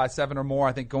win by 7 or more.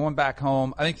 I think going back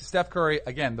home, I think Steph Curry,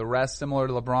 again, the rest similar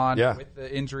to LeBron with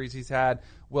the injuries he's had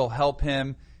will help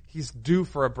him. He's due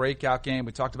for a breakout game.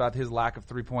 We talked about his lack of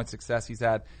 3-point success he's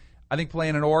had. I think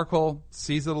playing an Oracle,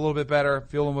 sees it a little bit better,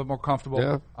 feel a little bit more comfortable.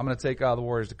 Yeah. I'm going to take the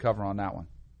Warriors to cover on that one.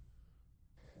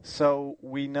 So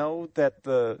we know that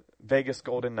the Vegas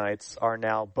Golden Knights are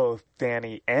now both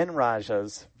Danny and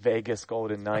Raja's Vegas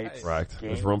Golden Knights. Correct.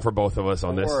 There's room for both of us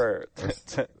on this.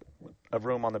 A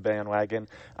room on the bandwagon.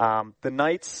 The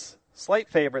Knights, slight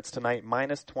favorites tonight,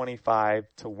 minus 25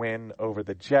 to win over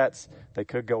the Jets. They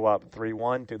could go up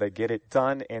 3-1. Do they get it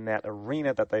done in that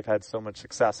arena that they've had so much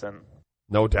success in?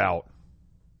 No doubt.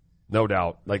 No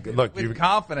doubt. Like, look, with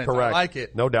confidence. Correct. I like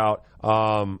it. No doubt.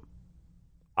 I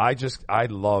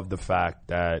love the fact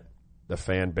that the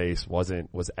fan base was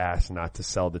asked not to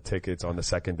sell the tickets on the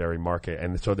secondary market,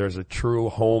 and so there's a true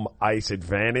home ice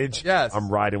advantage. Yes. I'm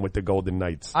riding with the Golden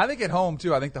Knights. I think at home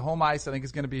too. I think the home ice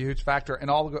is going to be a huge factor, and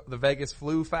all the Vegas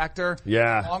flu factor.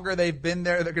 Yeah. The longer they've been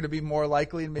there, they're going to be more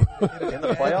likely to maybe get it In the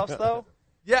playoffs, though?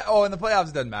 Yeah. Oh, in the playoffs,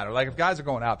 it doesn't matter. Like if guys are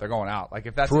going out, they're going out. Like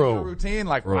if that's your routine,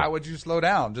 like why would you slow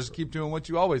down? Just keep doing what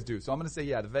you always do. So I'm going to say,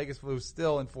 yeah, the Vegas flu is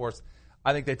still in force.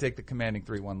 I think they take the commanding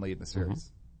 3-1 lead in the series.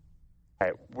 Mm-hmm. All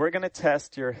right, we're going to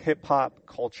test your hip-hop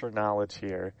culture knowledge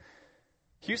here.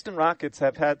 Houston Rockets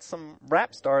have had some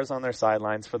rap stars on their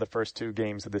sidelines for the first 2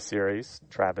 games of the series,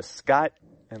 Travis Scott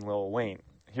and Lil Wayne.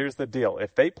 Here's the deal.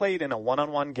 If they played in a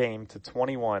one-on-one game to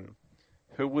 21,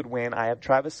 who would win? I have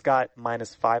Travis Scott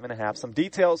minus 5.5. Some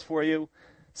details for you.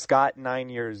 Scott 9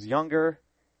 years younger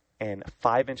and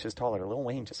 5 inches taller. Lil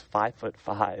Wayne just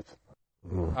 5'5".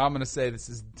 I'm going to say this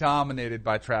is dominated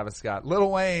by Travis Scott.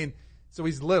 Lil Wayne, so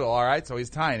he's little, all right? So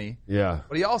he's tiny. Yeah.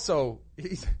 But he also,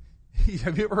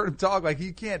 have you ever heard him talk? Like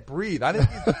he can't breathe. I don't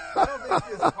think he's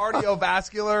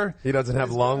cardiovascular. He doesn't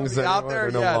have lungs out there.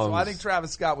 no Yeah, lungs. so I think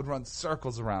Travis Scott would run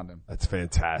circles around him. That's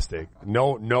fantastic.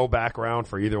 No background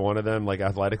for either one of them, like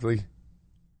athletically.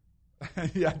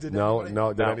 Yeah, did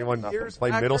anyone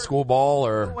play middle school ball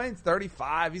or? Lil Wayne's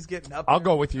 35. He's getting up. I'll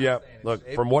go with you. Yeah. Look,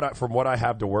 from what I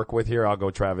have to work with here, I'll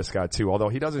go Travis Scott too. Although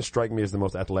he doesn't strike me as the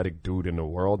most athletic dude in the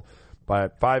world,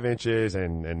 but 5 inches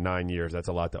and 9 years, that's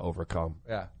a lot to overcome.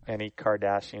 Yeah. Any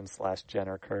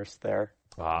Kardashian/Jenner curse there?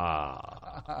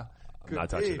 I'm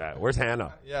not touching that. Where's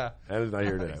Hannah? Yeah. Hannah's not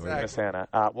here today. Exactly. Miss Hannah.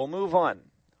 We'll move on.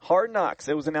 Hard Knocks.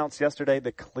 It was announced yesterday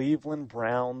the Cleveland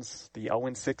Browns, the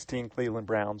 0-16 Cleveland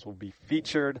Browns, will be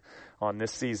featured on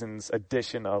this season's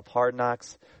edition of Hard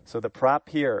Knocks. So the prop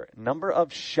here, number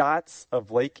of shots of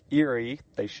Lake Erie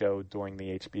they showed during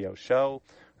the HBO show,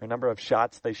 or number of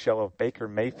shots they show of Baker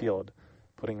Mayfield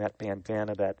putting that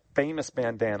bandana, that famous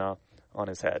bandana, on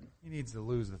his head. He needs to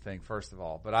lose the thing, first of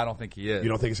all, but I don't think he is. You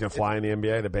don't think it's going to fly in the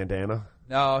NBA, the bandana?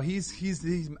 No, he's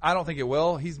I don't think it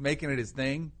will. He's making it his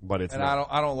thing. But it's and not.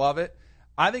 I don't love it.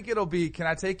 I think it'll be, can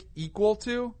I take equal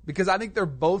to? Because I think they're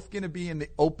both going to be in the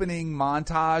opening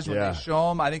montage when they show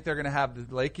them. I think they're going to have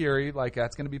the Lake Erie, like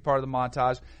that's going to be part of the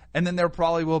montage. And then there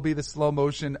probably will be the slow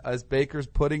motion as Baker's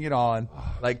putting it on,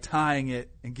 like tying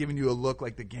it and giving you a look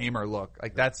like the gamer look.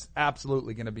 Like that's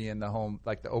absolutely going to be in the home,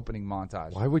 like the opening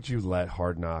montage. Why would you let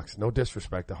Hard Knocks? No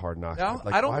disrespect to Hard Knocks. No,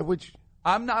 like, I don't. Why would you?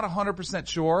 I'm not 100%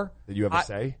 sure. Did you have a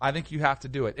say? I think you have to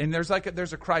do it. And there's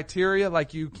a criteria,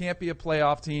 like you can't be a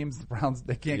playoff team. The Browns,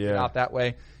 they can't get out that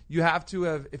way. You have to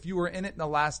have, if you were in it in the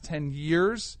last 10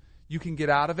 years, you can get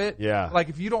out of it. Yeah. Like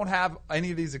if you don't have any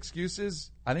of these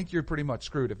excuses, I think you're pretty much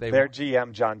screwed if they Their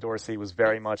GM, John Dorsey, was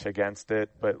very much against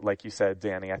it. But like you said,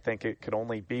 Danny, I think it could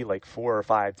only be like 4 or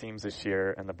 5 teams this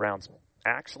year, and the Browns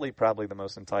actually probably the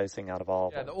most enticing out of all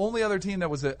of them. The only other team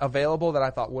that was available that I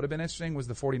thought would have been interesting was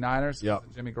the 49ers. Yeah.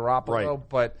 Jimmy Garoppolo. Right.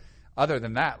 But other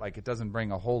than that, like it doesn't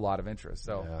bring a whole lot of interest.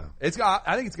 So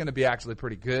I think it's going to be actually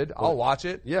pretty good. I'll watch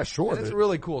it. Yeah, sure. And it's a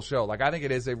really cool show. Like I think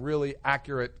it is a really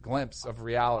accurate glimpse of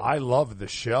reality. I love the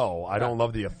show. I don't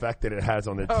love the effect that it has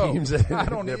on the teams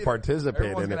that participate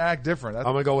Everyone's in it. gonna act different. I'm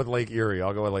gonna go with Lake Erie.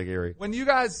 I'll go with Lake Erie. When you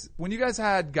guys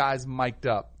had guys mic'd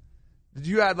up,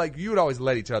 you would always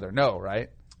let each other know,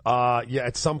 right? Yeah,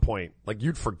 at some point, like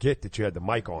you'd forget that you had the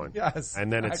mic on. Yes.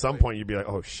 And then at some point you'd be like,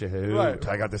 oh shit, Right.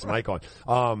 I got this mic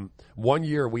on. One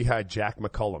year we had Jack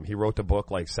McCullum. He wrote the book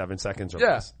like 7 seconds or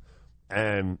less.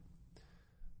 And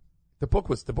the book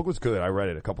was good. I read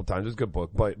it a couple times. It was a good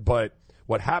book. But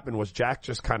what happened was Jack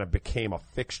just kind of became a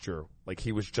fixture. Like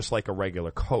he was just like a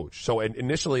regular coach. So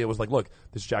initially it was like, look,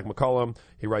 this is Jack McCullum.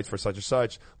 He writes for such and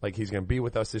such. Like he's going to be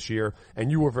with us this year.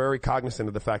 And you were very cognizant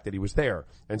of the fact that he was there.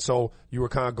 And so you were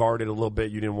kind of guarded a little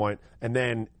bit. You didn't want, and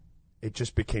then it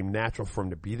just became natural for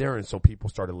him to be there. And so people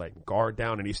started letting guard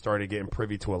down and he started getting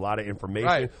privy to a lot of information.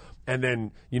 Right. And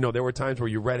then, there were times where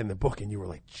you read in the book and you were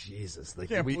like, Jesus, like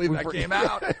Can't believe that came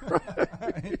out.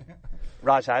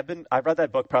 Raj, I've read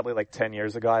that book probably like 10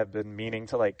 years ago. I've been meaning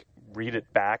to like read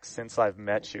it back since I've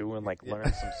met you and like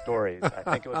learn some stories. I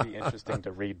think it would be interesting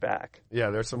to read back.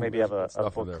 Yeah, there's some maybe have a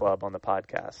stuff book there. club on the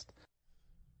podcast.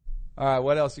 All right,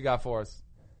 what else you got for us?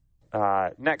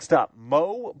 Next up,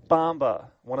 Mo Bamba,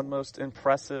 one of the most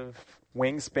impressive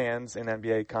wingspans in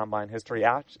NBA Combine history.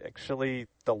 Actually,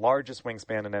 the largest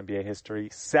wingspan in NBA history.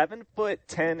 7 foot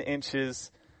 10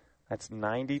 inches. That's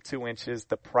 92 inches.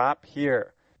 The prop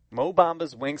here, Mo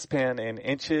Bamba's wingspan in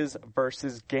inches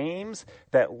versus games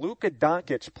that Luka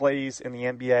Doncic plays in the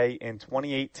NBA in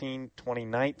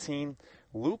 2018-2019.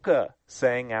 Luka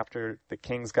saying after the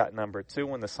Kings got number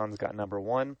 2 and the Suns got number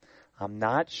 1, I'm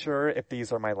not sure if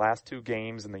these are my last 2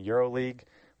 games in the EuroLeague.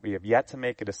 We have yet to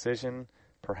make a decision,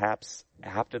 perhaps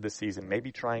after the season,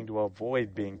 maybe trying to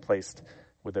avoid being placed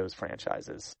with those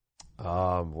franchises.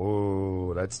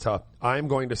 Whoa, that's tough. I'm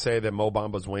going to say that Mo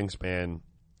Bamba's wingspan.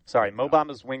 Sorry, Mo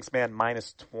Bamba's wingspan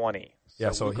minus 20. So,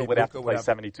 Yeah, so Luka he would have to Luka play would have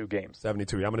 72 games.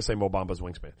 72. I'm going to say Mo Bamba's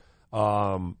wingspan.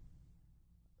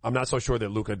 I'm not so sure that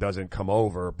Luka doesn't come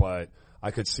over, but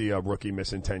I could see a rookie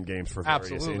missing 10 games for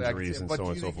various Absolutely, injuries and but so on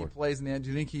and do you so think he forth. plays in the end? Do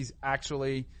you think he's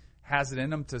actually has it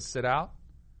in him to sit out?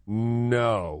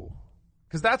 No.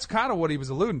 Because that's kind of what he was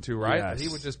alluding to, right? Yes. That he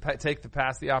would just take the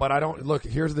pass the opportunity. But I don't look.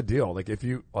 Here's the deal. Like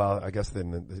I guess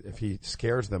then if he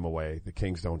scares them away, the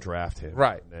Kings don't draft him,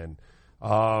 Right? And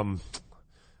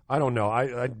I don't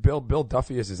know. Bill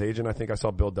Duffy is his agent. I think I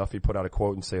saw Bill Duffy put out a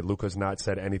quote and say Luka's not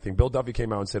said anything. Bill Duffy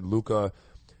came out and said Luka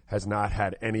has not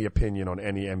had any opinion on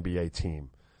any NBA team.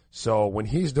 So when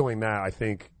he's doing that, I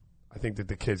think that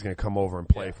the kid's going to come over and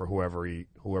play for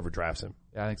whoever drafts him.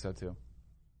 Yeah, I think so too.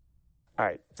 All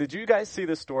right. Did you guys see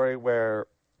the story where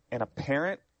an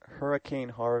apparent Hurricane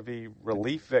Harvey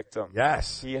relief victim,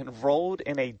 Yes. he enrolled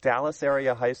in a Dallas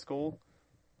area high school?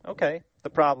 Okay. The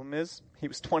problem is he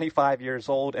was 25 years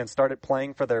old and started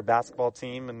playing for their basketball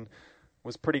team and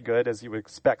was pretty good, as you would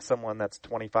expect someone that's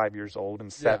 25 years old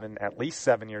and at least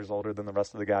 7 years older than the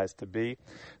rest of the guys to be.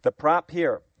 The prop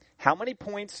here, how many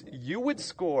points you would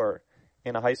score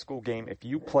in a high school game if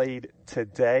you played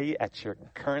today at your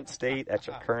current state, at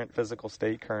your current physical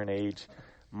state, current age.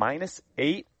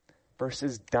 -8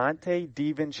 versus Dante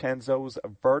DiVincenzo's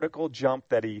vertical jump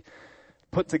that he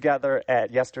put together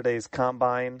at yesterday's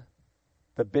Combine.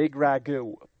 The big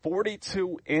Ragu,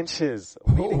 42 inches,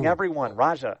 leading everyone.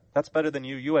 Raja, that's better than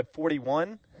you. You had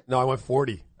 41. No, I went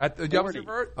 40. At the youngster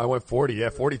vert? I went 40. Yeah,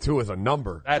 42 is a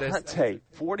number. That is Dante,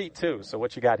 42. So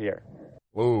what you got here?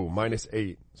 Ooh,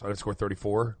 -8. So I have to score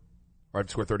 34? Or I have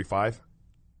to score 35?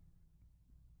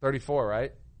 34,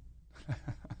 right?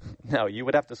 No, you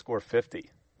would have to score 50.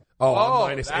 Oh, Oh,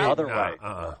 I'm -8. the other Nah,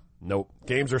 way. Nope.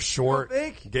 Games are short. You don't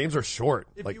think? Games are short.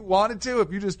 If you wanted to,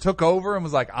 if you just took over and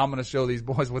was like, I'm going to show these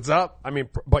boys what's up. I mean,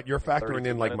 but you're factoring 32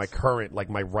 in like minutes. my current, like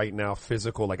my right now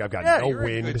physical. Like I've got Yeah, no you're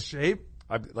in wind. good shape.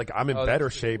 I'm in better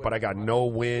shape, but I got no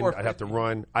wind. I'd have to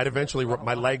run. I'd eventually,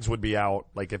 my legs would be out.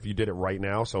 Like if you did it right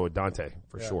now. So Dante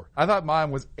for sure. I thought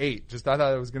mine was 8. I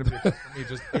thought it was going to be for me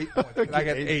just 8 points. But I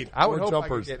get 8. I would More hope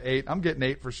jumpers. I could get 8. I'm getting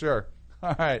 8 for sure.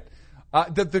 All right.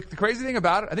 The crazy thing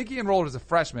about it, I think he enrolled as a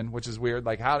freshman, which is weird.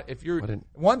 Like if you're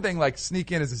one thing, like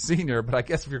sneak in as a senior, but I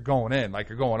guess if you're going in, like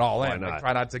you're going all in, like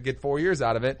try not to get 4 years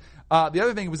out of it. The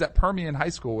other thing was at Permian High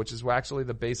School, which is actually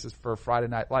the basis for Friday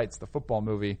Night Lights, the football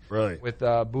movie, Really? with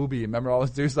Booby. Remember all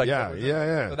those dudes? Like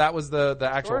Yeah. So that was the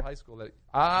actual high school that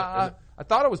I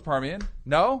thought it was Permian.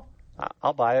 No.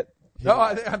 I'll buy it. No,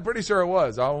 I'm pretty sure it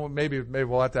was. Maybe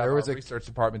we'll have to have our research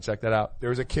department check that out.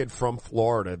 There was a kid from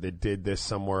Florida that did this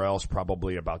somewhere else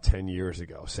probably about 10 years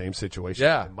ago. Same situation.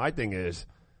 Yeah. And my thing is,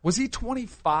 Was he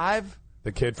 25?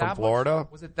 the kid from Florida?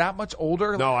 Was it that much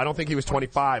older? No, I don't think he was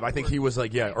 25. I think he was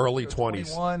like, early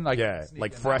 20s. 21,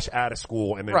 like fresh out of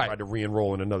school and then tried to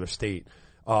re-enroll in another state.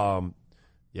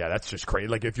 Yeah, that's just crazy.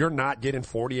 Like, if you're not getting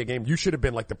 40 a game, you should have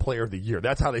been like the player of the year.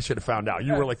 That's how they should have found out.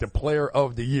 You were like the player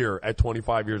of the year at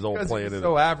 25 years old playing he was it.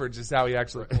 so average is how he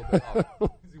actually pulled it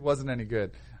off. He wasn't any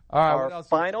good. All right, what Our else?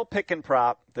 final pick and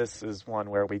prop. This is one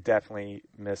where we definitely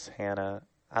miss Hannah.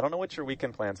 I don't know what your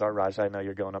weekend plans are, Raj. I know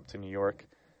you're going up to New York.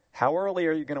 How early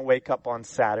are you going to wake up on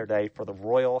Saturday for the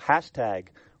royal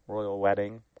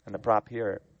wedding? And the prop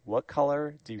here, what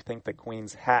color do you think the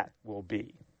queen's hat will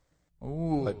be?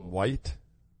 Ooh. Like white?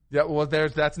 Yeah, well,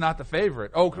 that's not the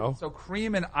favorite. Oh, No? so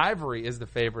cream and ivory is the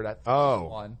favorite at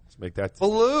 3-1. Let's make that.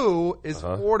 Blue is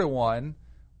 4-1.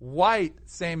 White,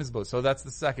 same as blue. So that's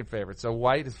the second favorite. So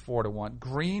white is 4-1.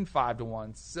 Green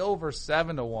 5-1. Silver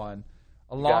 7-1.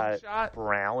 A long Got shot.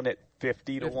 Brown at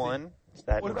 50-1. Is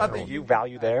that What about the you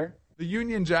value there? The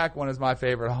Union Jack one is my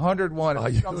favorite. 101.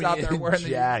 If she comes out there Union wearing the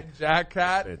Jack. Union Jack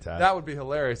hat, Fantastic. that would be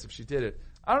hilarious if she did it.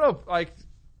 I don't know, like,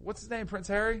 what's his name, Prince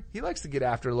Harry? He likes to get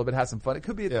after it a little bit, have some fun. It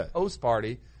could be at the host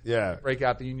party. Yeah. Break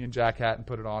out the Union Jack hat and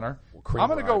put it on her. cream I'm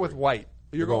going to or go ivory? with white.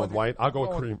 You're going with white? I'll go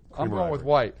with cream I'm or going with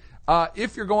ivory. white.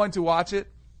 If you're going to watch it,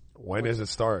 When does it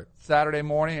start? Saturday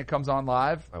morning. It comes on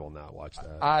live. I will not watch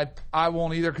that. I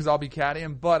won't either because I'll be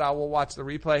caddying, but I will watch the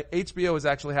replay. HBO is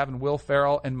actually having Will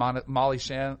Ferrell and Molly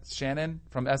Shannon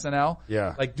from SNL.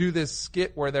 Yeah. Like do this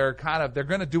skit where they're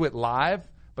going to do it live,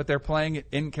 but they're playing it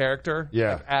in character.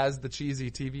 Yeah. Like, as the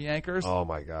cheesy TV anchors. Oh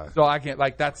my God. So I can't,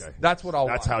 like, that's what I'll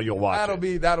watch. That's how you'll watch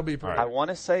That'll be pretty. I want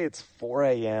to say it's 4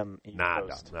 a.m. East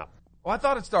Coast. No. Well, I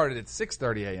thought it started at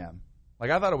 6:30 a.m.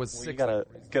 Like, I thought it was 6. You got to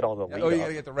get all the lead Oh, you up. got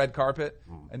to get the red carpet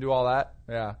and do all that?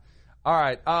 Yeah. All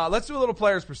right. Let's do a little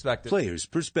player's perspective. Player's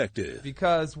perspective.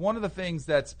 Because one of the things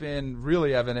that's been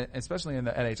really evident, especially in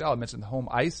the NHL, I mentioned the home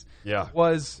ice, Yeah.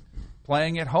 was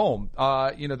playing at home.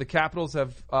 The Capitals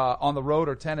have on the road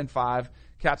are 10-5.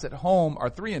 Caps at home are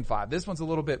 3-5. This one's a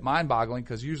little bit mind-boggling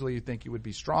because usually you think you would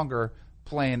be stronger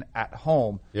playing at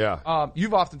home. Yeah.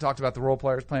 You've often talked about the role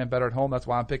players playing better at home. That's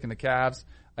why I'm picking the Cavs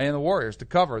and the Warriors to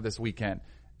cover this weekend.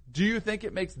 Do you think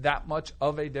it makes that much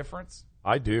of a difference?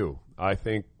 I do. I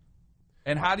think.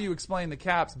 And how do you explain the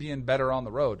Caps being better on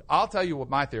the road? I'll tell you what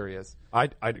my theory is. I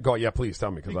go. Yeah, please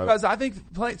tell me Because I think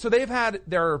so they've had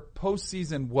their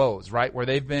postseason woes, right, where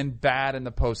they've been bad in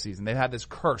the postseason. They've had this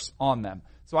curse on them.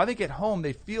 So I think at home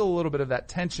they feel a little bit of that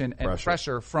tension and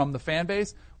pressure from the fan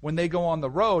base when they go on the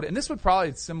road. And this would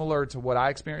probably be similar to what I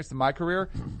experienced in my career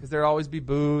because there'd always be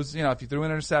boos. You know, if you threw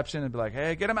an interception, it'd be like,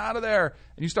 hey, get him out of there.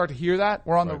 And you start to hear that.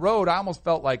 Where on the road, I almost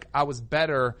felt like I was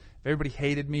better if everybody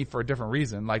hated me for a different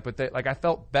reason. I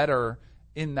felt better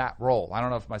in that role. I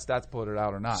don't know if my stats put it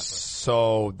out or not.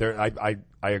 So I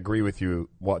agree with you.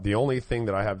 The only thing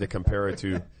that I have to compare it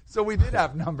to. So we did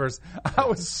have numbers. I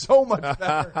was so much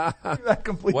better. That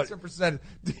completion percentage.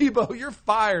 Debo, you're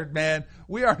fired, man.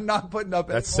 We are not putting up.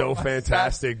 That's so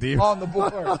fantastic, Debo. On the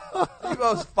board.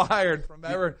 Debo's fired from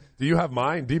ever. Do you have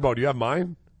mine, Debo? Do you have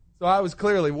mine? So I was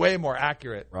clearly way more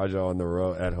accurate. Raja on the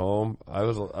road at home. I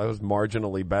was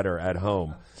marginally better at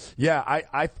home. Yeah,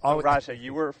 Raja,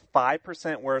 you were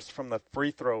 5% worse from the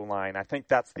free throw line. I think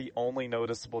that's the only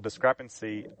noticeable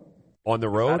discrepancy. On the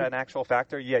road? Is that an actual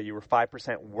factor? Yeah, you were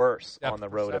 5% worse Depth on the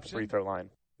road at the perception? free throw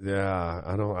line. Yeah,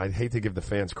 I'd hate to give the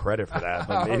fans credit for that,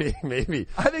 but maybe.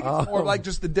 I think it's more like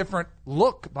just the different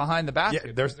look behind the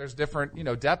basket. Yeah, there's different,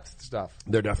 depth stuff.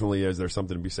 There definitely is. There's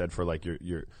something to be said for like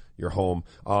your home.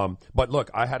 But look,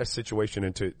 I had a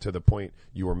situation to the point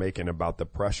you were making about the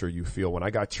pressure you feel when I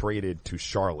got traded to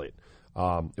Charlotte.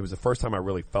 It was the first time I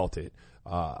really felt it.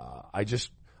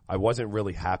 I wasn't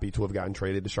really happy to have gotten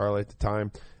traded to Charlotte at the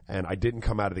time, and I didn't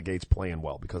come out of the gates playing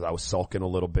well because I was sulking a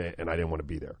little bit and I didn't want to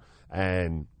be there.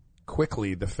 And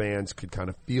quickly the fans could kind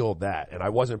of feel that, and I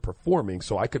wasn't performing,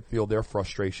 so I could feel their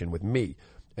frustration with me.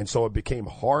 And so it became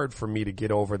hard for me to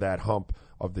get over that hump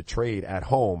of the trade at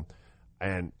home.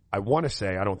 And I want to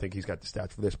say, I don't think he's got the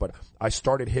stats for this, but I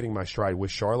started hitting my stride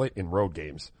with Charlotte in road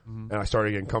games. Mm-hmm. And I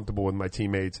started getting comfortable with my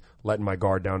teammates, letting my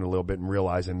guard down a little bit and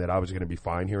realizing that I was going to be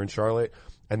fine here in Charlotte.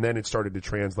 And then it started to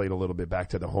translate a little bit back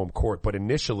to the home court. But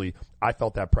initially, I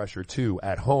felt that pressure too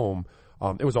at home.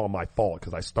 It was all my fault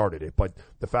because I started it. But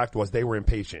the fact was they were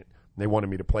impatient. They wanted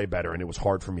me to play better, and it was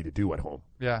hard for me to do at home.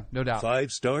 Yeah, no doubt.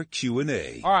 5-star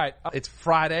Q&A. All right, it's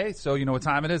Friday, so you know what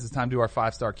time it is. It's time to do our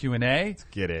 5-star Q&A. Let's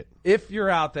get it. If you're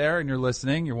out there and you're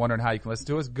listening, you're wondering how you can listen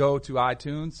to us, go to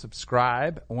iTunes,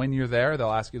 subscribe. When you're there,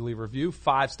 they'll ask you to leave a review,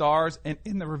 5 stars, and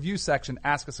in the review section,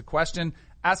 ask us a question.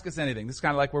 Ask us anything. This is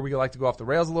kind of like where we like to go off the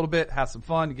rails a little bit, have some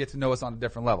fun, get to know us on a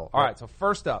different level. All right, so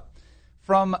first up,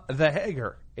 from the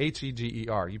Hager,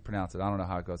 Heger. You pronounce it. I don't know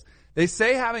how it goes. They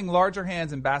say having larger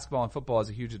hands in basketball and football is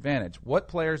a huge advantage. What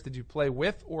players did you play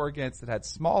with or against that had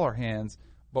smaller hands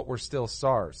but were still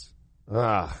stars?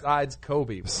 Besides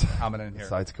Kobe, coming in here.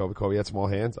 Besides Kobe had small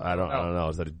hands. I don't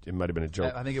know. It might have been a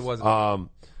joke. I think it was.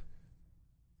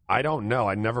 I don't know.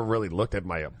 I never really looked at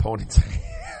my opponent's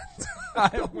hands.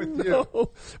 I'm with you.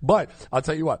 No. But I'll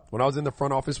tell you what. When I was in the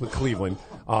front office with Cleveland,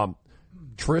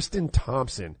 Tristan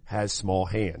Thompson has small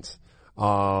hands.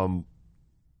 And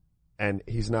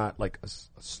he's not like a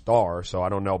star, so I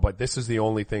don't know. But this is the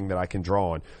only thing that I can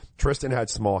draw on. Tristan had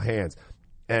small hands.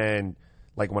 And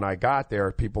like when I got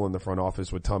there, people in the front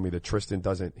office would tell me that Tristan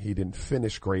he didn't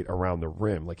finish great around the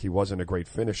rim. Like he wasn't a great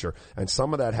finisher. And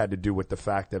some of that had to do with the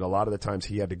fact that a lot of the times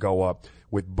he had to go up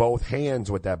with both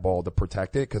hands with that ball to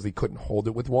protect it because he couldn't hold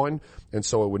it with one. And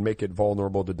so it would make it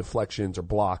vulnerable to deflections or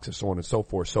blocks and so on and so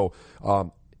forth. So,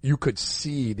 you could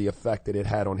see the effect that it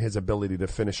had on his ability to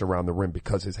finish around the rim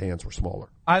because his hands were smaller.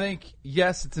 I think,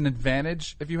 yes, it's an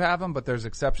advantage if you have them, but there's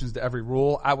exceptions to every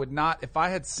rule. I would not, if I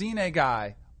had seen a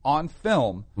guy on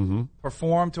film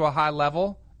perform to a high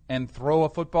level and throw a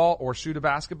football or shoot a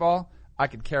basketball, I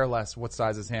could care less what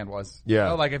size his hand was.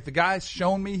 Yeah. Like if the guy's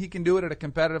shown me he can do it at a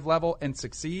competitive level and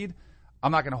succeed,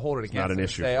 I'm not going to hold it against not an him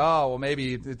issue. and say, oh, well,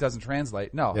 maybe it doesn't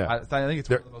translate. No, Yeah. I think it's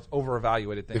one of the most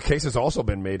over-evaluated The things. case has also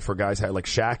been made for guys like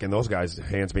Shaq and those guys'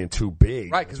 hands being too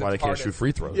big. Right, That's 'cause why they it's can't hard shoot to-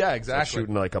 free throws. Yeah, It's like exactly.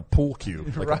 shooting like a pool cue,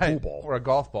 like right. a pool ball. Or a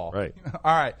golf ball. Right.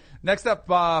 All right. Next up,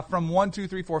 from 1, 2,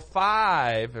 3, 4,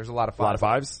 5. There's a lot of 5s. A lot of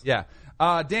 5s? Yeah.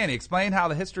 Danny, explain how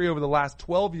the history over the last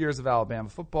 12 years of Alabama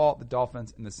football, the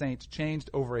Dolphins and the Saints changed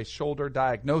over a shoulder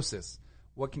diagnosis.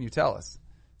 What can you tell us?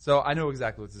 So I know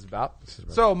exactly what this is about.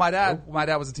 So my dad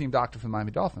was a team doctor for the Miami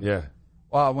Dolphins. Yeah.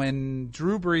 When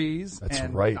Drew Brees That's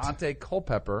and right. Dante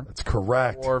Culpepper That's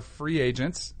correct. were free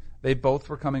agents, they both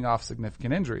were coming off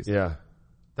significant injuries. Yeah.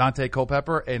 Dante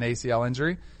Culpepper, an ACL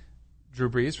injury. Drew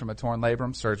Brees from a torn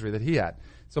labrum surgery that he had.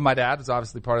 So my dad was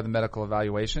obviously part of the medical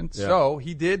evaluation. Yeah. So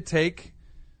he did take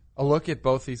a look at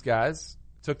both these guys,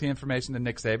 took the information to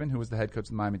Nick Saban, who was the head coach of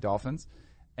the Miami Dolphins,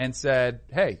 and said,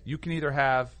 hey, you can either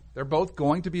have, they're both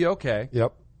going to be okay,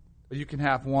 Yep. but you can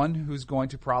have one who's going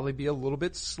to probably be a little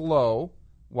bit slow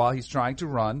while he's trying to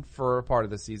run for a part of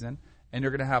the season, and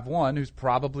you're going to have one who's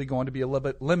probably going to be a little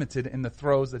bit limited in the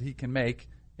throws that he can make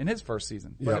in his first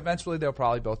season. But Yep. eventually they'll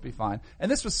probably both be fine. And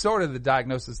this was sort of the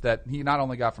diagnosis that he not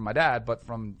only got from my dad, but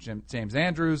from James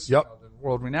Andrews, Yep. the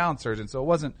world-renowned surgeon. So it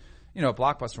wasn't, a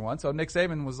blockbuster one. So Nick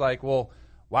Saban was like, well,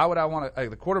 why would I want to,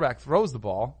 the quarterback throws the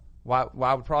ball. Why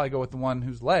I would probably go with the one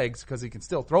whose legs, because he can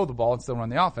still throw the ball and still run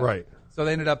the offense. Right. So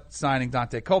they ended up signing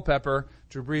Dante Culpepper.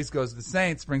 Drew Brees goes to the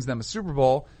Saints, brings them a Super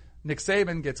Bowl. Nick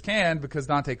Saban gets canned because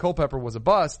Dante Culpepper was a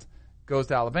bust, goes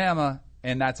to Alabama,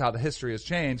 and that's how the history has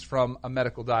changed from a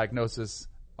medical diagnosis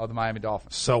of the Miami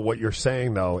Dolphins. So what you're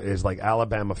saying though is like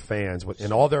Alabama fans,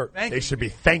 in all their, they should be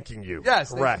thanking you.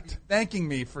 Yes, correct. They should be thanking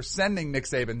me for sending Nick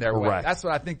Saban their way. Correct. That's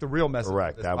what I think the real message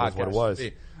Correct. of this That was what podcast it was.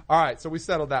 should be. All right, so we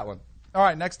settled that one. All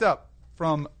right, next up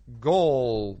from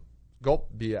Gulp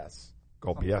BS.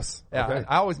 Go BS. Yeah, Okay.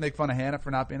 I always make fun of Hannah for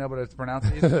not being able to pronounce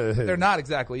these. They're not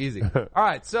exactly easy. All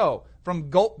right, so from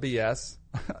Gulp BS,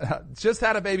 just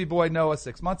had a baby boy, Noah,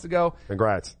 6 months ago.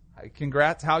 Congrats.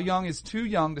 Congrats. How young is too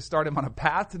young to start him on a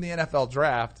path to the NFL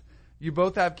draft? You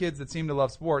both have kids that seem to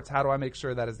love sports. How do I make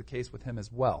sure that is the case with him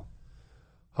as well?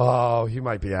 Oh, you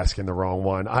might be asking the wrong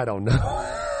one. I don't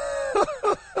know.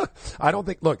 I don't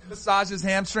think, look, Massage his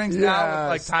hamstrings now with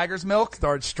like Yes. tiger's milk?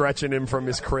 start stretching him from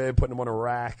his crib, putting him on a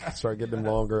rack, start getting him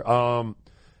longer. I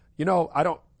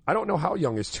don't know how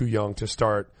young is too young to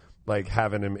start like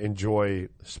having him enjoy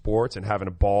sports and having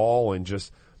a ball and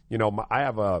just, I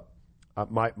have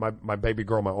my baby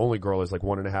girl, my only girl is like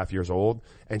 1.5 years old,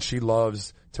 and she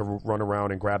loves to run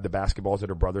around and grab the basketballs that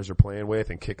her brothers are playing with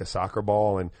and kick a soccer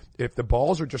ball. And if the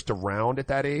balls are just around at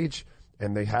that age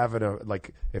and they have it,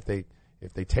 if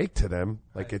they take to them,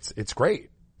 like it's great.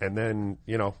 And then,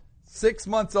 6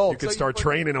 months old. You could start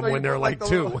training them when they're like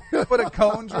 2. You put a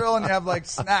cone drill and you have like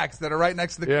snacks that are right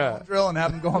next to the Yeah. cone drill and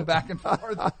have them going back and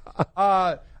forth.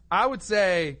 I would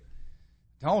say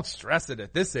don't stress it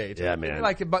at this age. Yeah, man.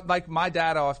 But my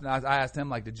dad often, I asked him,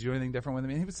 like, did you do anything different with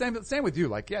him? And he was same with you.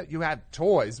 Like, yeah, you had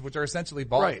toys, which are essentially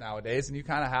balls Right. nowadays, and you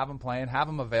kind of have them playing, have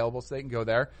them available so they can go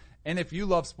there. And if you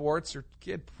love sports, your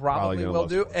kid probably gonna will love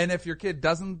do. sports. And if your kid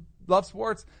doesn't love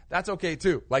sports, that's okay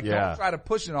too. Like, Yeah. don't try to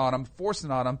push it on them, force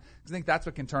it on them, because I think that's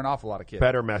what can turn off a lot of kids.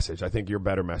 Better message. I think your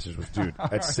better message was, dude,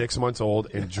 at 6 months old,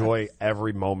 enjoy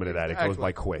every moment of that. It goes Exactly.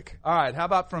 by quick. All right, how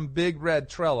about from Big Red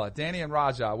Trella? Danny and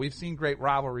Raja, we've seen great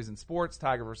rivalries in sports,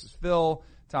 Tiger versus Phil,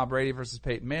 Tom Brady versus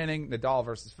Peyton Manning, Nadal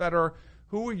versus Federer.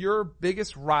 Who were your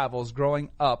biggest rivals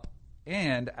growing up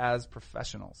and as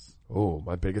professionals? Oh,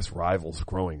 my biggest rivals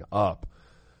growing up.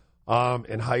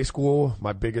 In high school,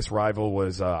 my biggest rival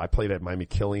was, I played at Miami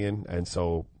Killian, and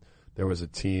so there was a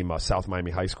team, South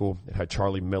Miami High School. It had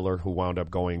Charlie Miller, who wound up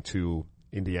going to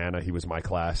Indiana. He was my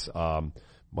class,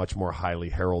 much more highly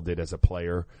heralded as a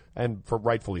player, and for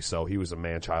rightfully so. He was a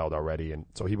man-child already, and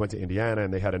so he went to Indiana,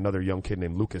 and they had another young kid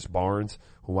named Lucas Barnes,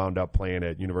 who wound up playing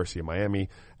at University of Miami,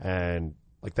 and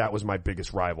like that was my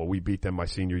biggest rival. We beat them my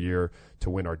senior year to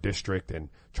win our district, and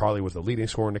Charlie was the leading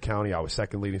scorer in the county. I was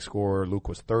second leading scorer. Luke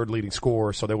was third leading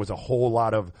scorer. So there was a whole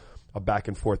lot of back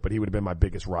and forth, but he would have been my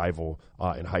biggest rival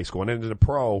in high school. And then in the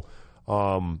pro,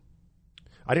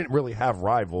 I didn't really have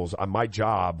rivals. My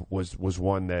job was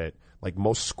one that, like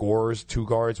most scorers, two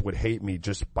guards would hate me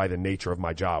just by the nature of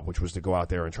my job, which was to go out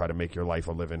there and try to make your life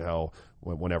a living hell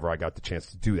whenever I got the chance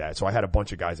to do that. So I had a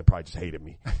bunch of guys that probably just hated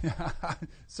me.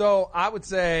 So I would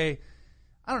say,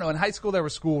 I don't know, in high school there were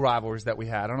school rivalries that we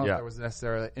had. I don't know Yeah. if there was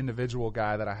necessarily an individual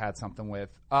guy that I had something with.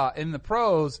 In the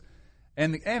pros,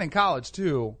 And in college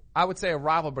too, I would say a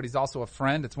rival, but he's also a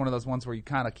friend. It's one of those ones where you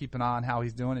kind of keep an eye on how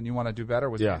he's doing and you want to do better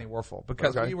with Danny Werfel.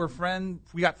 Because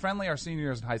we got friendly our senior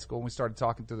years in high school and we started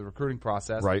talking through the recruiting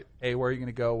process. Right. Hey, where are you going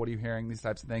to go? What are you hearing? These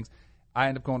types of things. I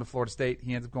end up going to Florida State.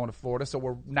 He ends up going to Florida. So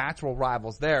we're natural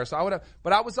rivals there. So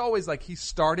but I was always like, he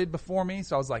started before me.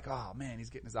 So I was like, oh man, he's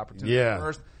getting his opportunity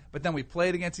first. But then we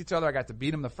played against each other. I got to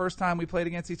beat him the first time we played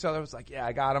against each other. I was like, yeah,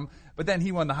 I got him. But then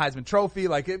he won the Heisman Trophy.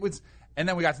 Like it was, and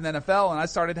then we got to the NFL and I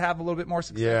started to have a little bit more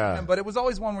success. Yeah. With him. But it was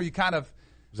always one where you kind of,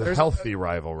 it was a healthy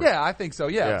rivalry. Yeah, I think so.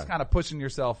 Yeah. It's kind of pushing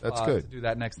yourself That's good. to do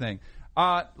that next thing.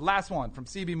 Last one from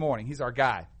CB Morning. He's our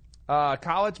guy.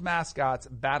 College mascots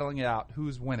battling it out.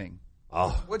 Who's winning?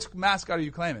 Oh. Which mascot are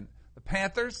you claiming? The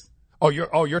Panthers?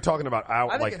 You're talking about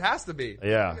I think it has to be.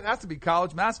 Yeah. I think it has to be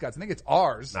college mascots. I think it's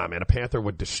ours. Nah, man, a Panther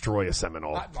would destroy a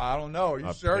Seminole. I don't know. Are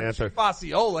you sure? Panther. Chief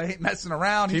Osceola ain't messing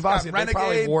around. He's Chief got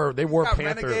Renegade. They wore He's got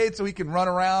Panther. Renegade so he can run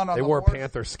around on They the wore horse.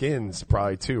 Panther skins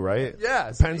probably too, right?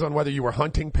 Yes. Depends on whether you were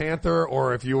hunting Panther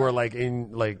or if you were yes.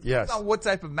 Depends on what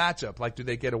type of matchup. Like, do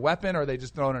they get a weapon or are they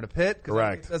just thrown in a pit?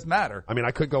 Correct. It doesn't matter. I mean,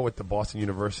 I could go with the Boston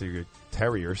University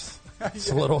Terriers.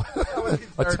 It's a little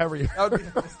a terrier. That would be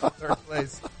the third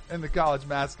place in the college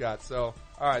mascot. So,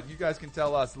 all right, you guys can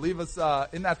tell us. Leave us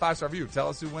in that 5-star review. Tell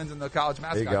us who wins in the college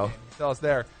mascot There you go. game. Tell us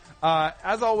there.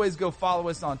 As always, go follow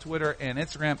us on Twitter and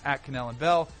Instagram at Cannell and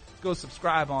Bell. Go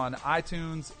subscribe on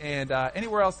iTunes and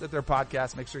anywhere else that there are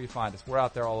podcasts. Make sure you find us. We're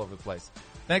out there all over the place.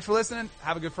 Thanks for listening.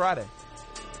 Have a good Friday.